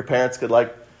your parents could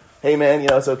like, hey man,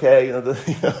 it's okay.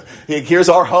 Here's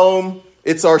our home.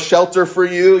 It's our shelter for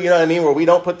you. You know what I mean? Where we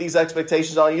don't put these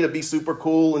expectations on you to be super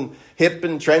cool and hip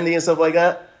and trendy and stuff like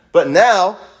that. But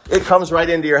now it comes right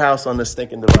into your house on this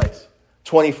stinking device,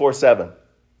 24/7.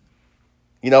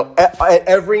 At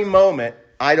every moment,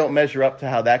 I don't measure up to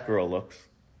how that girl looks.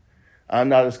 I'm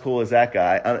not as cool as that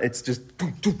guy. It's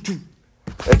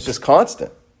just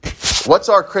constant. What's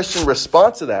our Christian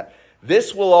response to that?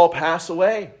 This will all pass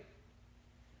away.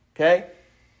 Okay?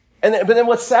 But then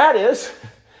what's sad is,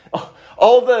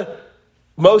 all the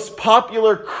most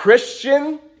popular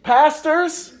Christian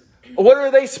pastors, what are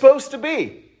they supposed to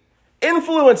be?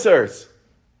 Influencers.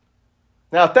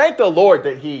 Now, thank the Lord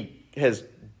that he has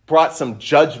brought some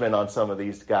judgment on some of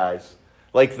these guys.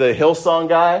 Like the Hillsong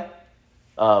guy,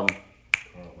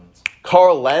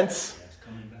 Carl Lentz.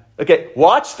 Okay,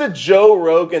 watch the Joe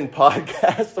Rogan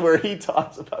podcast where he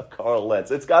talks about Carl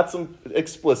Lentz. It's got some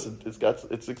explicit.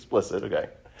 It's explicit. Okay,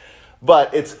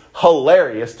 but it's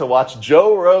hilarious to watch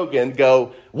Joe Rogan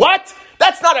go, "What?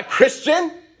 That's not a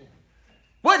Christian.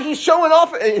 What? He's showing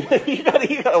off." you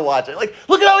gotta watch it. Like,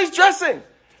 look at how he's dressing.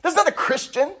 That's not a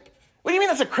Christian. What do you mean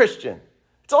that's a Christian?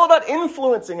 It's all about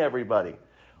influencing everybody.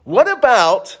 What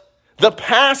about the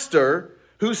pastor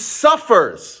who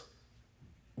suffers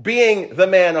being the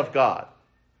man of God?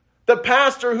 The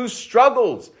pastor who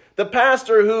struggles. The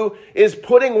pastor who is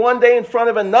putting one day in front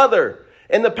of another.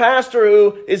 And the pastor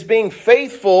who is being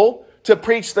faithful to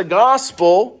preach the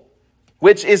gospel,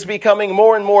 which is becoming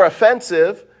more and more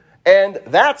offensive. And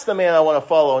that's the man I want to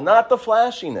follow, not the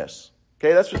flashiness.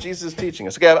 Okay, that's what Jesus is teaching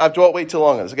us. Okay, I've dwelt way too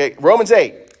long on this. Okay, Romans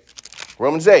 8.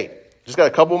 Just got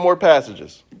a couple more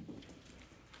passages.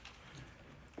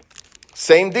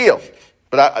 Same deal.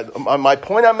 But my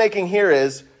point I'm making here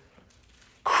is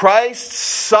Christ's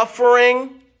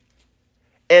suffering,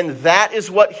 and that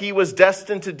is what he was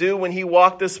destined to do when he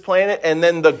walked this planet. And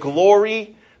then the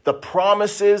glory, the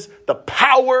promises, the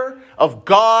power of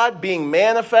God being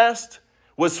manifest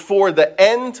was for the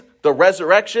end, the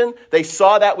resurrection. They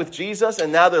saw that with Jesus,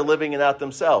 and now they're living it out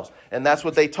themselves. And that's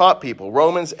what they taught people.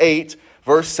 Romans 8,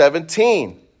 verse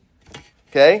 17.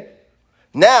 Okay?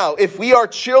 Now, if we are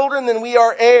children, then we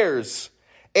are heirs.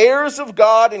 Heirs of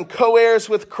God and co-heirs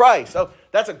with Christ. Oh,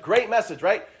 that's a great message,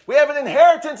 right? We have an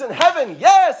inheritance in heaven.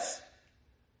 Yes!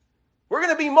 We're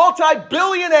going to be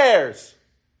multi-billionaires.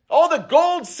 All the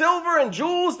gold, silver, and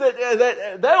jewels,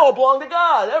 that all belong to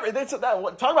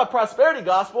God. Talk about prosperity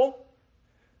gospel.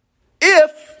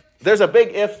 If, there's a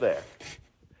big if there.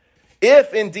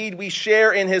 If indeed we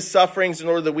share in his sufferings in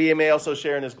order that we may also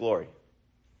share in his glory.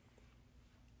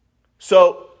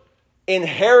 So,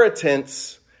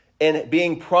 inheritance and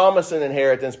being promised an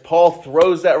inheritance, Paul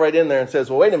throws that right in there and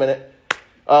says, well, wait a minute.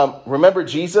 Remember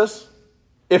Jesus?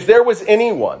 If there was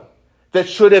anyone that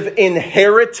should have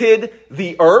inherited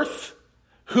the earth,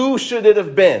 who should it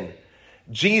have been?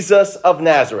 Jesus of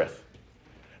Nazareth.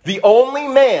 The only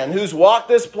man who's walked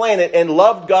this planet and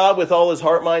loved God with all his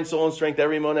heart, mind, soul, and strength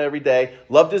every moment, every day,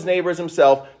 loved his neighbor as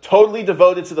himself, totally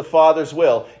devoted to the Father's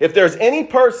will. If there's any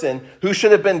person who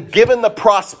should have been given the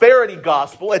prosperity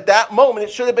gospel at that moment,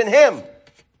 it should have been him.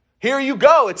 Here you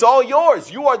go. It's all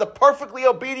yours. You are the perfectly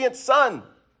obedient son.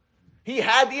 He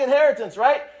had the inheritance,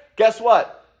 right? Guess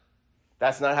what?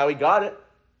 That's not how he got it.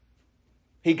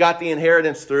 He got the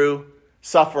inheritance through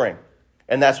suffering.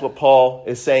 And that's what Paul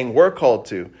is saying we're called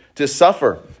to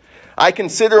suffer. I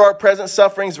consider our present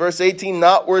sufferings, verse 18,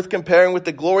 not worth comparing with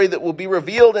the glory that will be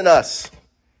revealed in us.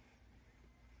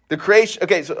 The creation,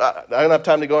 okay, so I don't have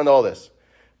time to go into all this.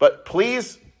 But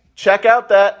please check out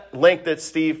that link that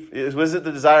Steve, was it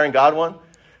the Desiring God one?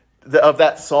 Of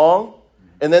that song.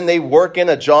 And then they work in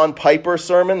a John Piper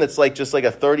sermon that's just like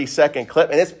a 30-second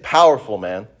clip. And it's powerful,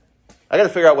 man. I got to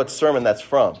figure out what sermon that's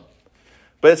from.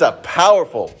 But it's a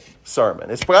powerful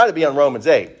sermon. It's got to be on Romans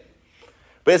 8.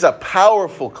 But it's a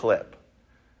powerful clip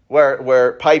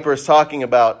where Piper's talking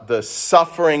about the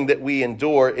suffering that we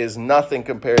endure is nothing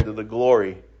compared to the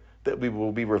glory that we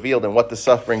will be revealed and what the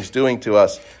suffering's doing to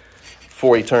us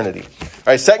for eternity. All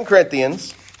right, 2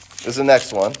 Corinthians is the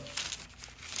next one.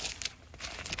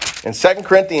 And 2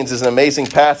 Corinthians is an amazing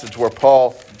passage where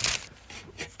Paul,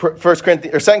 2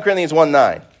 Corinthians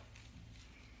 1:9.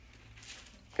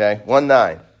 Okay,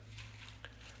 1:9.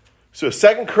 So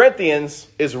 2 Corinthians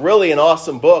is really an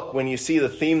awesome book when you see the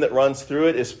theme that runs through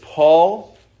it is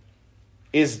Paul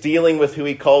is dealing with who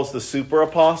he calls the super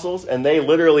apostles, and they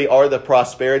literally are the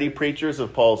prosperity preachers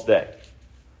of Paul's day.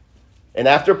 And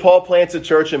after Paul plants a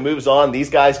church and moves on, these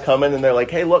guys come in and they're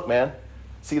like, hey, look, man,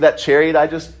 see that chariot I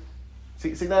just,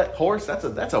 see that horse?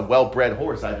 That's a well-bred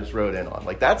horse I just rode in on.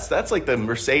 Like that's like the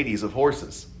Mercedes of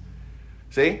horses.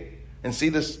 See? And see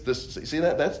this see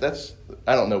that? That's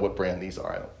I don't know what brand these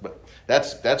are, but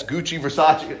that's Gucci,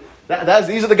 Versace.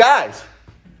 These are the guys.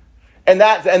 And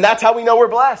that's how we know we're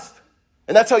blessed.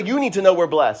 And that's how you need to know we're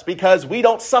blessed, because we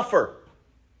don't suffer.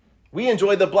 We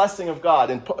enjoy the blessing of God.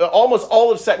 And almost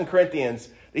all of 2 Corinthians,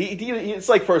 it's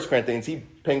like 1 Corinthians. He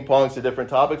ping-pongs to different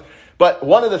topics. But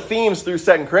one of the themes through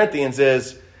 2 Corinthians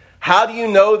is, how do you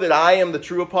know that I am the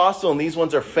true apostle and these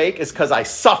ones are fake? It's because I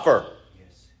suffer.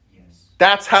 Yes.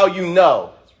 That's how you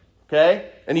know. Okay?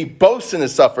 And he boasts in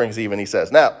his sufferings even, he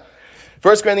says. Now,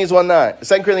 2 Corinthians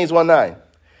 1:9.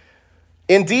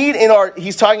 Indeed,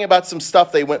 he's talking about some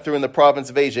stuff they went through in the province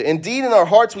of Asia. Indeed, in our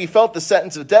hearts we felt the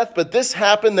sentence of death, but this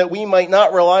happened that we might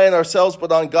not rely on ourselves,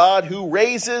 but on God who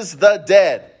raises the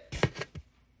dead.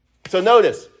 So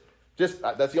notice,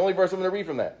 that's the only verse I'm going to read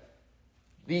from that.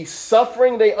 The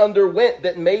suffering they underwent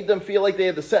that made them feel like they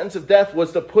had the sentence of death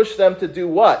was to push them to do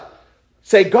what?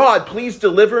 Say, God, please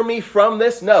deliver me from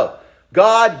this? No.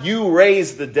 God, you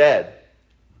raise the dead.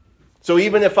 So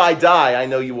even if I die, I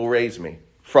know you will raise me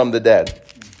from the dead.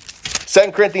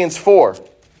 2 Corinthians 4,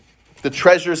 the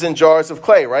treasures in jars of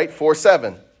clay, right?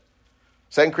 4:7.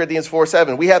 2 Corinthians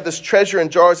 4:7. We have this treasure in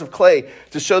jars of clay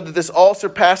to show that this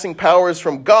all-surpassing power is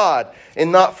from God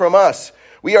and not from us.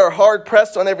 We are hard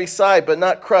pressed on every side, but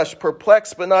not crushed,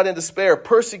 perplexed, but not in despair,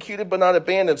 persecuted, but not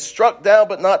abandoned, struck down,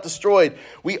 but not destroyed.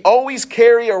 We always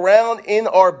carry around in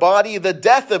our body the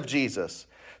death of Jesus,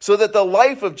 so that the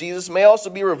life of Jesus may also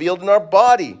be revealed in our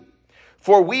body.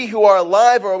 For we who are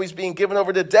alive are always being given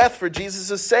over to death for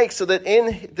Jesus' sake, so that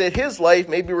his life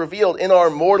may be revealed in our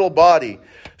mortal body.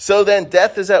 So then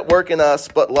death is at work in us,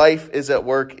 but life is at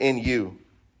work in you.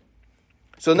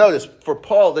 So notice, for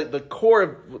Paul, the core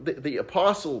of the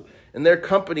apostle and their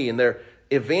company and their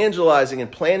evangelizing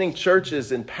and planning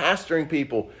churches and pastoring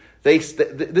people, this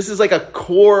is like a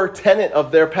core tenet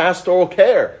of their pastoral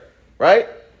care, right?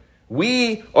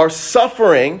 We are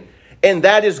suffering, and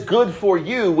that is good for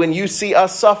you when you see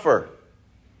us suffer,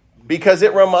 because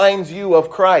it reminds you of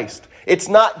Christ. It's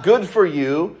not good for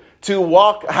you to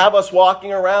have us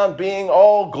walking around being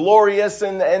all glorious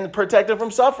and protected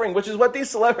from suffering, which is what these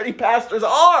celebrity pastors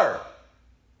are.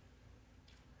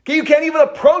 Okay, you can't even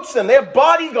approach them. They have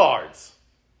bodyguards.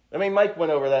 I mean, Mike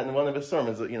went over that in one of his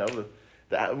sermons.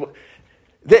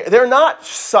 They're not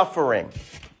suffering.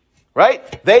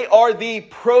 Right? They are the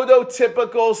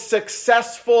prototypical,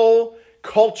 successful,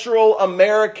 cultural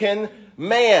American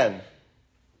man.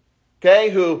 Okay?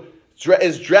 Who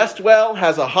is dressed well,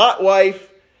 has a hot wife,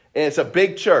 and it's a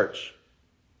big church.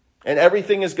 And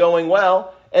everything is going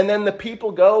well. And then the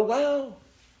people go, wow,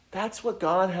 that's what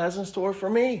God has in store for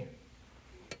me.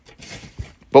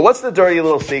 But what's the dirty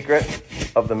little secret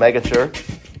of the mega church?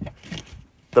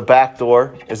 The back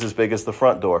door is as big as the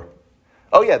front door.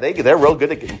 Oh yeah, they're real good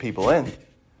at getting people in.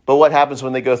 But what happens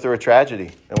when they go through a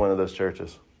tragedy in one of those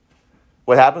churches?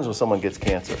 What happens when someone gets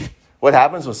cancer? What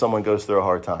happens when someone goes through a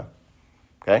hard time?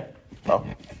 Okay? Well,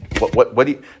 what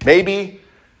do you, maybe,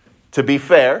 to be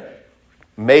fair,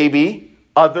 maybe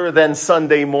other than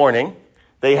Sunday morning,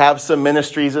 they have some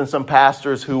ministries and some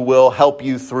pastors who will help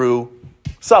you through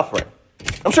suffering.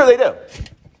 I'm sure they do.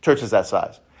 Churches that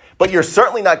size. But you're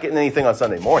certainly not getting anything on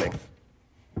Sunday morning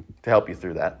to help you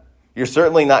through that. You're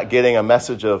certainly not getting a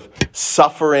message of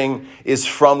suffering is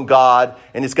from God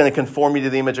and it's going to conform you to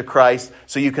the image of Christ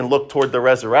so you can look toward the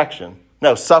resurrection.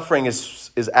 No, suffering is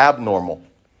abnormal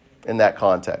in that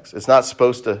context. It's not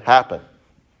supposed to happen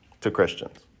to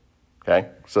Christians. Okay?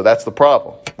 So that's the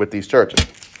problem with these churches.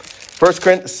 2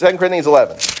 Corinthians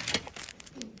 11.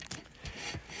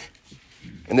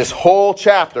 In this whole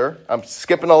chapter, I'm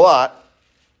skipping a lot,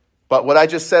 but what I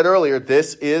just said earlier,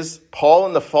 this is Paul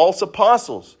and the false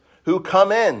apostles who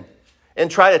come in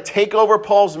and try to take over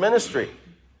Paul's ministry.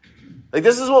 Like,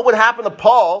 this is what would happen to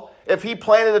Paul if he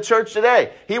planted a church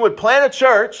today. He would plant a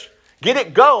church, get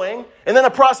it going, and then a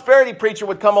prosperity preacher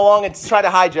would come along and try to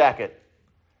hijack it.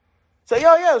 Say,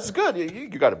 oh yeah, this is good. You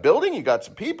got a building, you got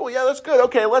some people. Yeah, that's good.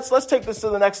 Okay, let's take this to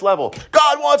the next level.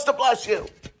 God wants to bless you.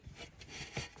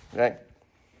 Okay.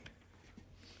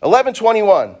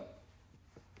 11:21.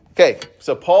 Okay,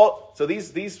 so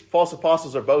these false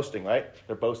apostles are boasting, right?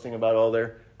 They're boasting about all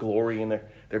their glory and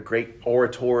their great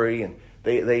oratory, and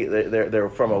they're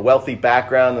from a wealthy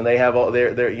background, and they have all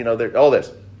they're all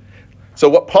this. So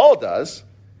what Paul does,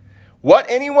 What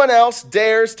anyone else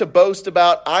dares to boast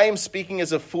about, I am speaking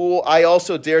as a fool, I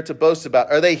also dare to boast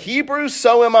about. Are they Hebrews?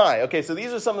 So am I. Okay, so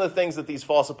these are some of the things that these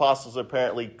false apostles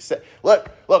apparently said.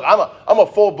 Look, I'm a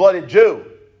full-blooded Jew.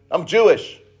 I'm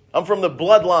Jewish. I'm from the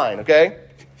bloodline, okay?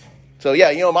 So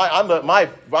yeah,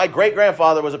 my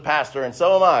great-grandfather was a pastor, and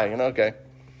so am I, okay.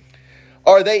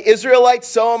 Are they Israelites?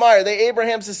 So am I. Are they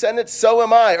Abraham's descendants? So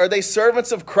am I. Are they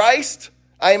servants of Christ?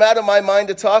 I am out of my mind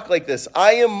to talk like this.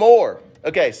 I am more.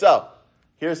 Okay, so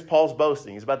here's Paul's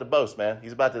boasting. He's about to boast, man.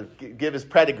 He's about to give his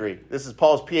pedigree. This is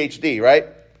Paul's PhD, right?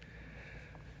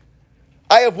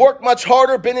 I have worked much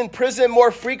harder, been in prison more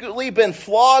frequently, been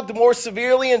flogged more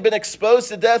severely, and been exposed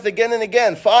to death again and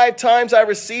again. 5 times I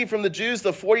received from the Jews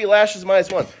the 40 lashes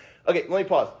minus 1. Okay, let me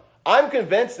pause. I'm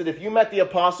convinced that if you met the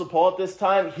Apostle Paul at this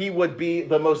time, he would be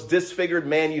the most disfigured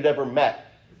man you'd ever met.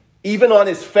 Even on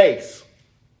his face.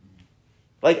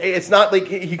 Like, it's not like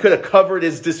he could have covered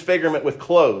his disfigurement with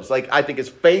clothes. Like, I think his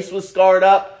face was scarred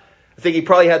up. I think he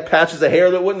probably had patches of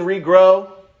hair that wouldn't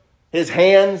regrow. His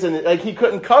hands, and like he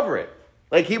couldn't cover it.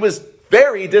 Like, he was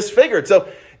very disfigured. So,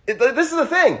 this is the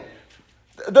thing.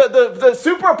 The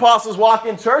super apostles walk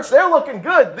in church, they're looking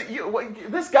good.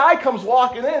 This guy comes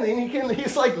walking in, and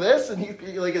he's like this, and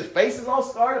he like his face is all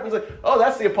scarred up. He's like, oh,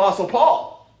 that's the Apostle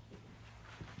Paul.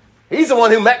 He's the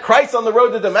one who met Christ on the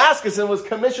road to Damascus and was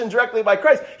commissioned directly by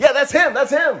Christ. Yeah, that's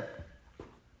him.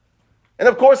 And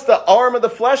of course, the arm of the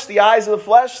flesh, the eyes of the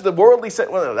flesh, the worldly say,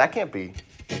 well, no, that can't be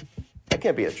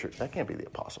a truth. That can't be the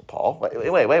Apostle Paul. Wait.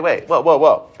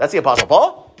 Whoa. That's the Apostle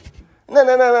Paul? No.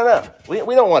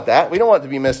 We don't want that. We don't want to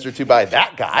be ministered to by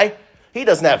that guy. He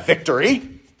doesn't have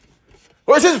victory.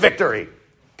 Where's his victory?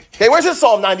 Okay, where's his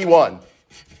Psalm 91?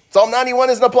 Psalm 91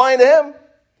 isn't applying to him.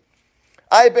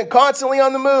 I have been constantly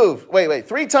on the move. Wait.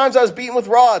 3 times I was beaten with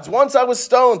rods. Once I was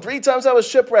stoned. 3 times I was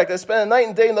shipwrecked. I spent a night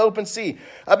and day in the open sea.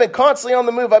 I've been constantly on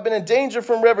the move. I've been in danger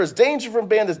from rivers, danger from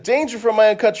bandits, danger from my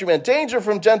own countrymen, danger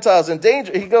from Gentiles, and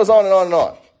danger. He goes on and on and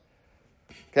on.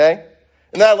 Okay?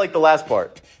 And now I like the last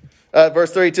part.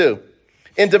 Verse 32.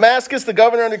 In Damascus, the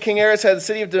governor under King Aretas had the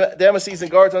city of Damascus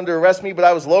and guards under arrest me, but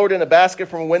I was lowered in a basket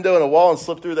from a window in a wall and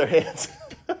slipped through their hands.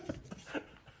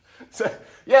 So,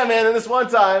 yeah, man, and this one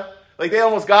time, like, they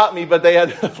almost got me, but they had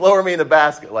to lower me in a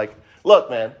basket. Like, look,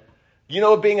 man, you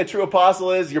know what being a true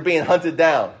apostle is? You're being hunted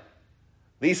down.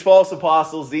 These false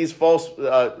apostles, these false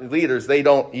leaders, they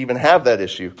don't even have that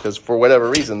issue because for whatever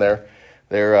reason,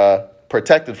 they're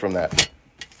protected from that.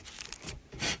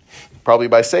 Probably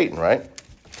by Satan, right?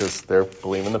 Because they're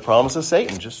believing the promise of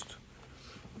Satan. Just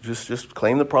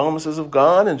claim the promises of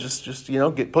God and just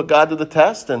put God to the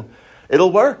test and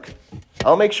it'll work.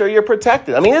 I'll make sure you're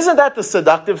protected. I mean, isn't that the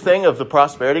seductive thing of the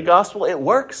prosperity gospel? It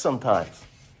works sometimes.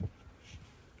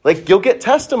 Like, you'll get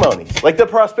testimonies. Like, the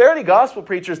prosperity gospel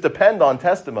preachers depend on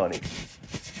testimonies.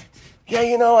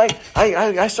 Yeah,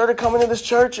 I started coming to this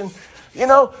church and,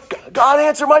 God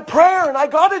answered my prayer and I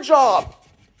got a job.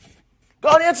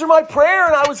 God answered my prayer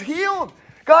and I was healed.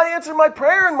 God answered my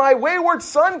prayer and my wayward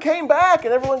son came back.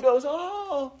 And everyone goes,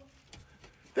 oh,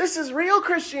 this is real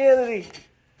Christianity.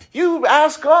 You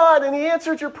asked God and he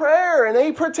answered your prayer and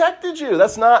he protected you.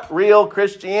 That's not real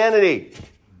Christianity.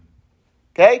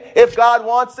 Okay? If God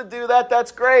wants to do that,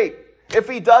 that's great. If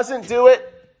he doesn't do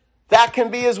it, that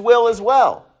can be his will as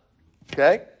well.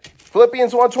 Okay?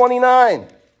 Philippians 1:29.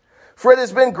 For it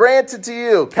has been granted to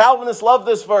you. Calvinists love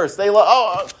this verse. They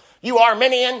love, you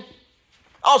Arminian,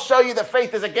 I'll show you that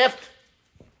faith is a gift.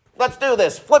 Let's do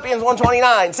this. Philippians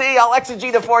 1:29. See, I'll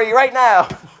exegete it for you right now.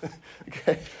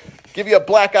 Okay. Give you a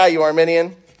black eye, you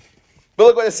Arminian. But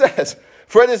look what it says.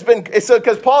 For it has been,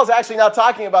 because Paul's actually not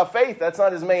talking about faith. That's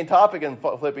not his main topic in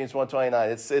Philippians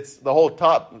 1:29. It's the whole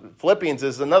top. Philippians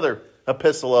is another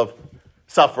epistle of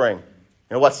suffering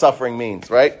and what suffering means,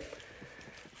 right?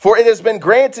 For it has been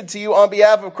granted to you on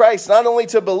behalf of Christ, not only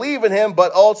to believe in him,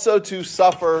 but also to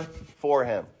suffer for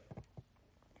him.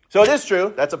 So it is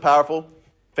true. That's a powerful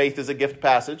faith is a gift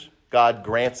passage. God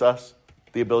grants us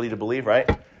the ability to believe, right?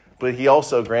 But he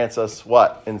also grants us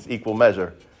what? In equal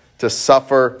measure. To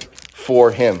suffer for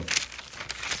him.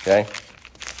 Okay?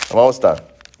 I'm almost done.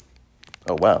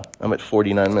 Oh, wow. I'm at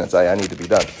 49 minutes. I need to be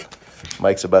done.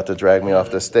 Mike's about to drag me off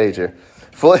the stage here.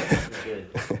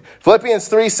 Philippians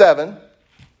 3:7.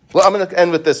 Well, I'm going to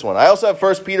end with this one. I also have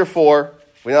 1 Peter 4.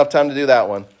 We don't have time to do that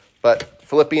one. But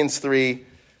Philippians 3,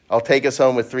 I'll take us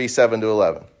home with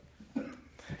 3:7-11.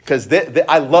 Because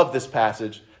I love this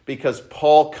passage because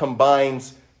Paul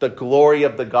combines the glory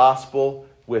of the gospel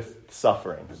with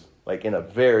sufferings, like in a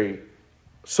very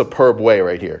superb way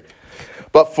right here.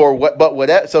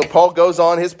 So Paul goes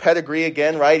on his pedigree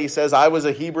again, right? He says, I was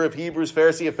a Hebrew of Hebrews,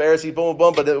 Pharisee of Pharisees, boom,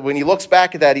 boom, boom. But when he looks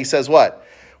back at that, he says what?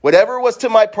 Whatever was to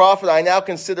my profit, I now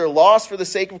consider loss for the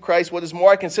sake of Christ. What is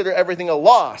more, I consider everything a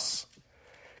loss,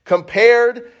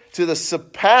 compared to the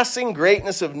surpassing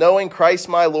greatness of knowing Christ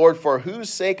my Lord, for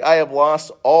whose sake I have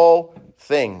lost all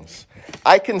things.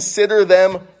 I consider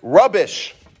them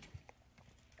rubbish,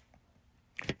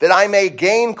 that I may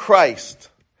gain Christ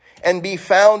and be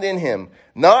found in him,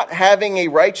 not having a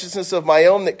righteousness of my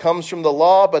own that comes from the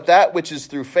law, but that which is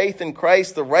through faith in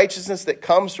Christ, the righteousness that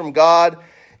comes from God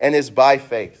and is by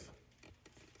faith.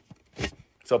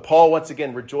 So Paul, once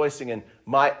again, rejoicing in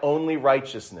my only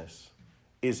righteousness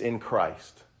is in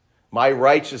Christ. My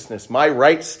righteousness, my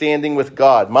right standing with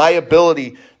God, my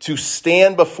ability to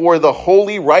stand before the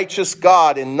holy, righteous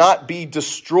God and not be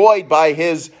destroyed by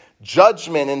his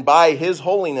judgment and by his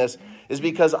holiness is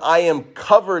because I am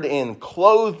covered in,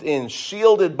 clothed in,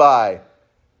 shielded by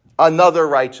another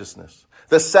righteousness.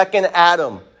 The second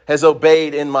Adam has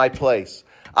obeyed in my place.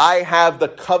 I have the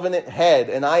covenant head,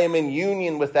 and I am in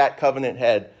union with that covenant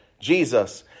head,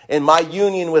 Jesus. And my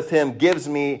union with him gives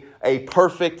me a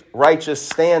perfect righteous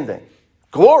standing.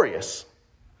 Glorious.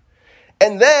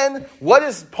 And then, what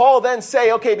does Paul then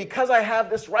say? Okay, because I have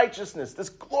this righteousness, this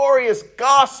glorious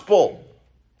gospel,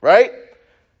 right?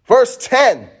 Verse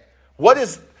 10. What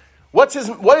does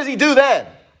he do then?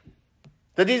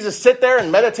 Did he just sit there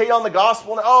and meditate on the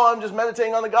gospel? And, I'm just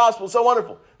meditating on the gospel. So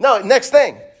wonderful. No, next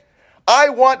thing. I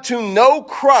want to know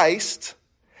Christ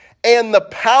and the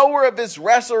power of his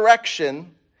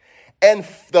resurrection and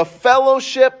the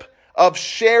fellowship of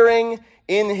sharing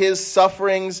in his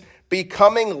sufferings,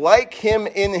 becoming like him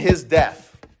in his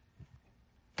death.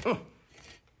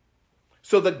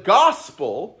 So the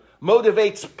gospel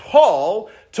motivates Paul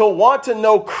to want to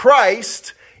know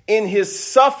Christ in his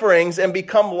sufferings and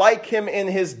become like him in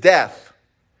his death.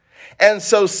 And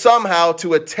so somehow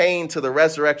to attain to the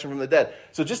resurrection from the dead.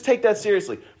 So just take that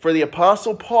seriously. For the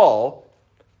Apostle Paul,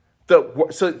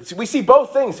 so we see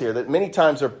both things here that many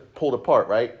times are pulled apart,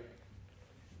 right?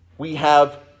 We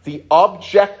have the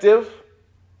objective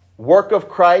work of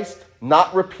Christ,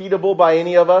 not repeatable by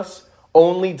any of us,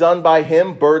 only done by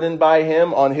him, burdened by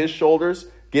him, on his shoulders,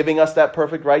 giving us that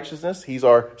perfect righteousness. He's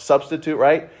our substitute,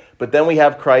 right? But then we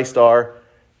have Christ, our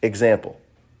example,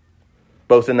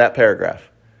 both in that paragraph.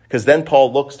 Because then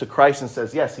Paul looks to Christ and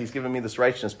says, yes, he's given me this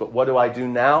righteousness, but what do I do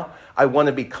now? I want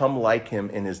to become like him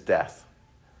in his death.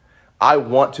 I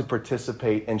want to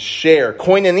participate and share.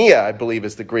 Koinonia, I believe,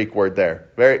 is the Greek word there.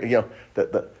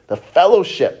 The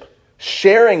fellowship,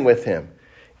 sharing with him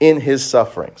in his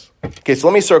sufferings. Okay, so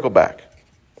let me circle back.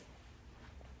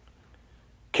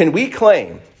 Can we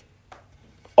claim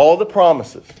all the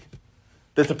promises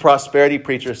that the prosperity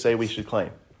preachers say we should claim?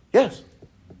 Yes.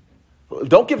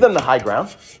 Don't give them the high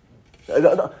ground.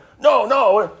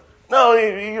 No,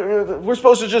 we're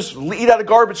supposed to just eat out of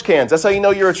garbage cans. That's how you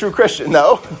know you're a true Christian.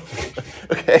 No.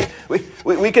 Okay,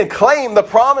 we can claim the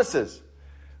promises.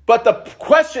 But the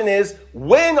question is,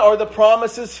 when are the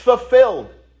promises fulfilled?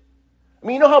 I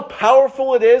mean, you know how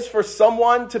powerful it is for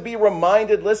someone to be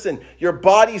reminded, listen, your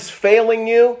body's failing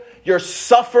you, you're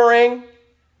suffering,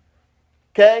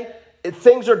 okay?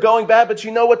 Things are going bad, but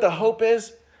you know what the hope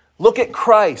is? Look at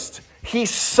Christ. He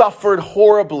suffered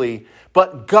horribly,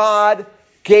 but God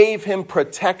gave him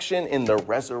protection in the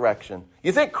resurrection.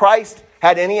 You think Christ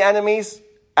had any enemies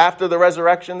after the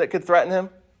resurrection that could threaten him?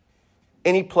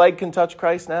 Any plague can touch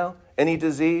Christ now? Any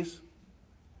disease?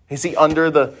 Is he under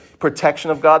the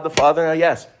protection of God the Father now?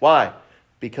 Yes. Why?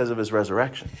 Because of his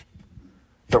resurrection.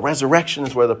 The resurrection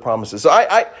is where the promise is. So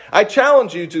I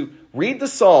challenge you to read the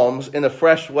Psalms in a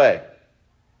fresh way.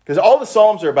 Because all the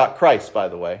Psalms are about Christ, by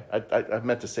the way. I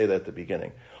meant to say that at the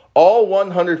beginning. All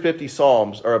 150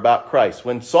 Psalms are about Christ.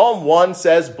 When Psalm 1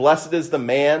 says, blessed is the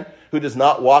man who does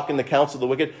not walk in the counsel of the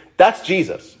wicked, that's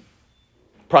Jesus,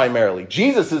 primarily.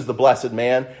 Jesus is the blessed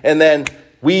man, and then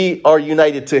we are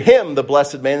united to him, the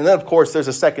blessed man. And then, of course, there's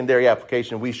a secondary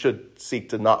application. We should seek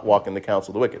to not walk in the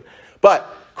counsel of the wicked. But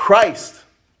Christ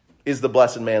is the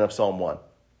blessed man of Psalm 1.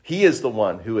 He is the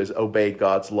one who has obeyed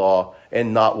God's law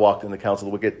and not walked in the counsel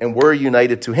of the wicked. And we're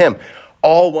united to him.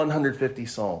 All 150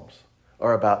 Psalms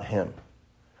are about him.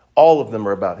 All of them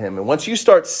are about him. And once you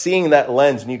start seeing that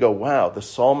lens and you go, wow, the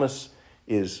psalmist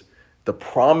is the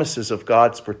promises of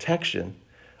God's protection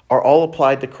are all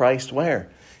applied to Christ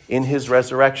where? In his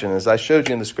resurrection. As I showed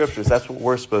you in the scriptures, that's what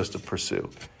we're supposed to pursue.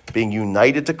 Being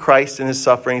united to Christ in his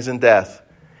sufferings and death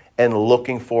and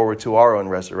looking forward to our own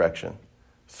resurrection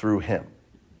through him.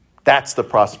 That's the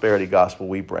prosperity gospel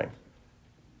we bring.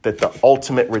 That the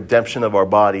ultimate redemption of our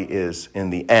body is in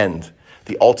the end.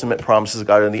 The ultimate promises of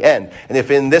God are in the end. And if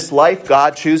in this life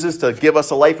God chooses to give us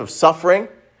a life of suffering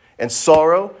and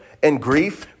sorrow and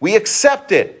grief, we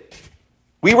accept it.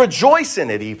 We rejoice in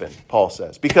it even, Paul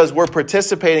says, because we're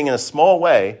participating in a small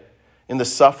way in the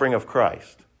suffering of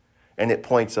Christ. And it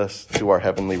points us to our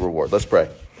heavenly reward. Let's pray.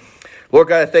 Lord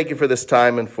God, I thank you for this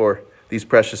time and for these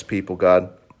precious people,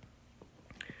 God.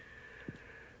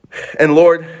 And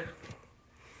Lord,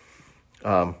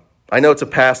 I know it's a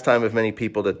pastime of many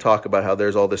people to talk about how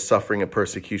there's all this suffering and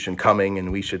persecution coming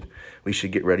and we should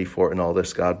get ready for it and all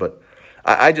this, God. But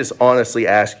I just honestly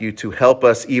ask you to help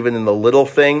us even in the little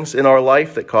things in our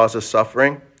life that cause us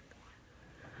suffering.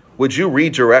 Would you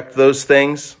redirect those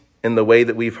things in the way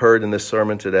that we've heard in this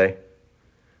sermon today?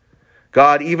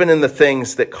 God, even in the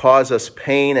things that cause us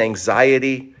pain,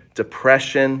 anxiety,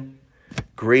 depression,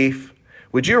 grief,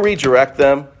 would you redirect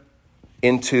them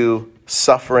into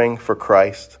suffering for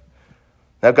Christ?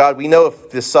 Now, God, we know if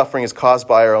this suffering is caused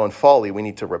by our own folly, we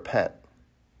need to repent.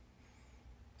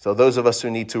 So those of us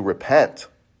who need to repent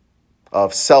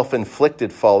of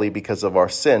self-inflicted folly because of our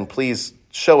sin, please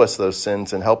show us those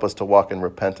sins and help us to walk in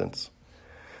repentance.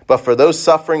 But for those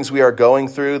sufferings we are going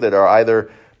through that are either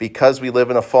because we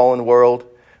live in a fallen world,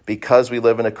 because we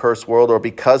live in a cursed world, or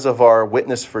because of our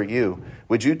witness for you,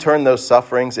 would you turn those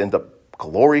sufferings into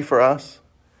glory for us?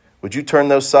 Would you turn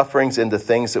those sufferings into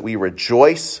things that we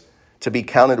rejoice to be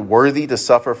counted worthy to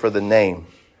suffer for the name?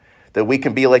 That we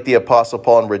can be like the Apostle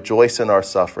Paul and rejoice in our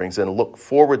sufferings and look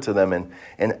forward to them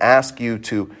and ask you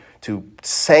to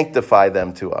sanctify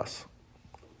them to us.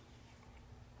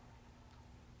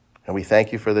 And we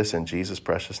thank you for this in Jesus'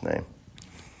 precious name.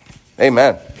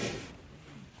 Amen.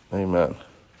 Amen.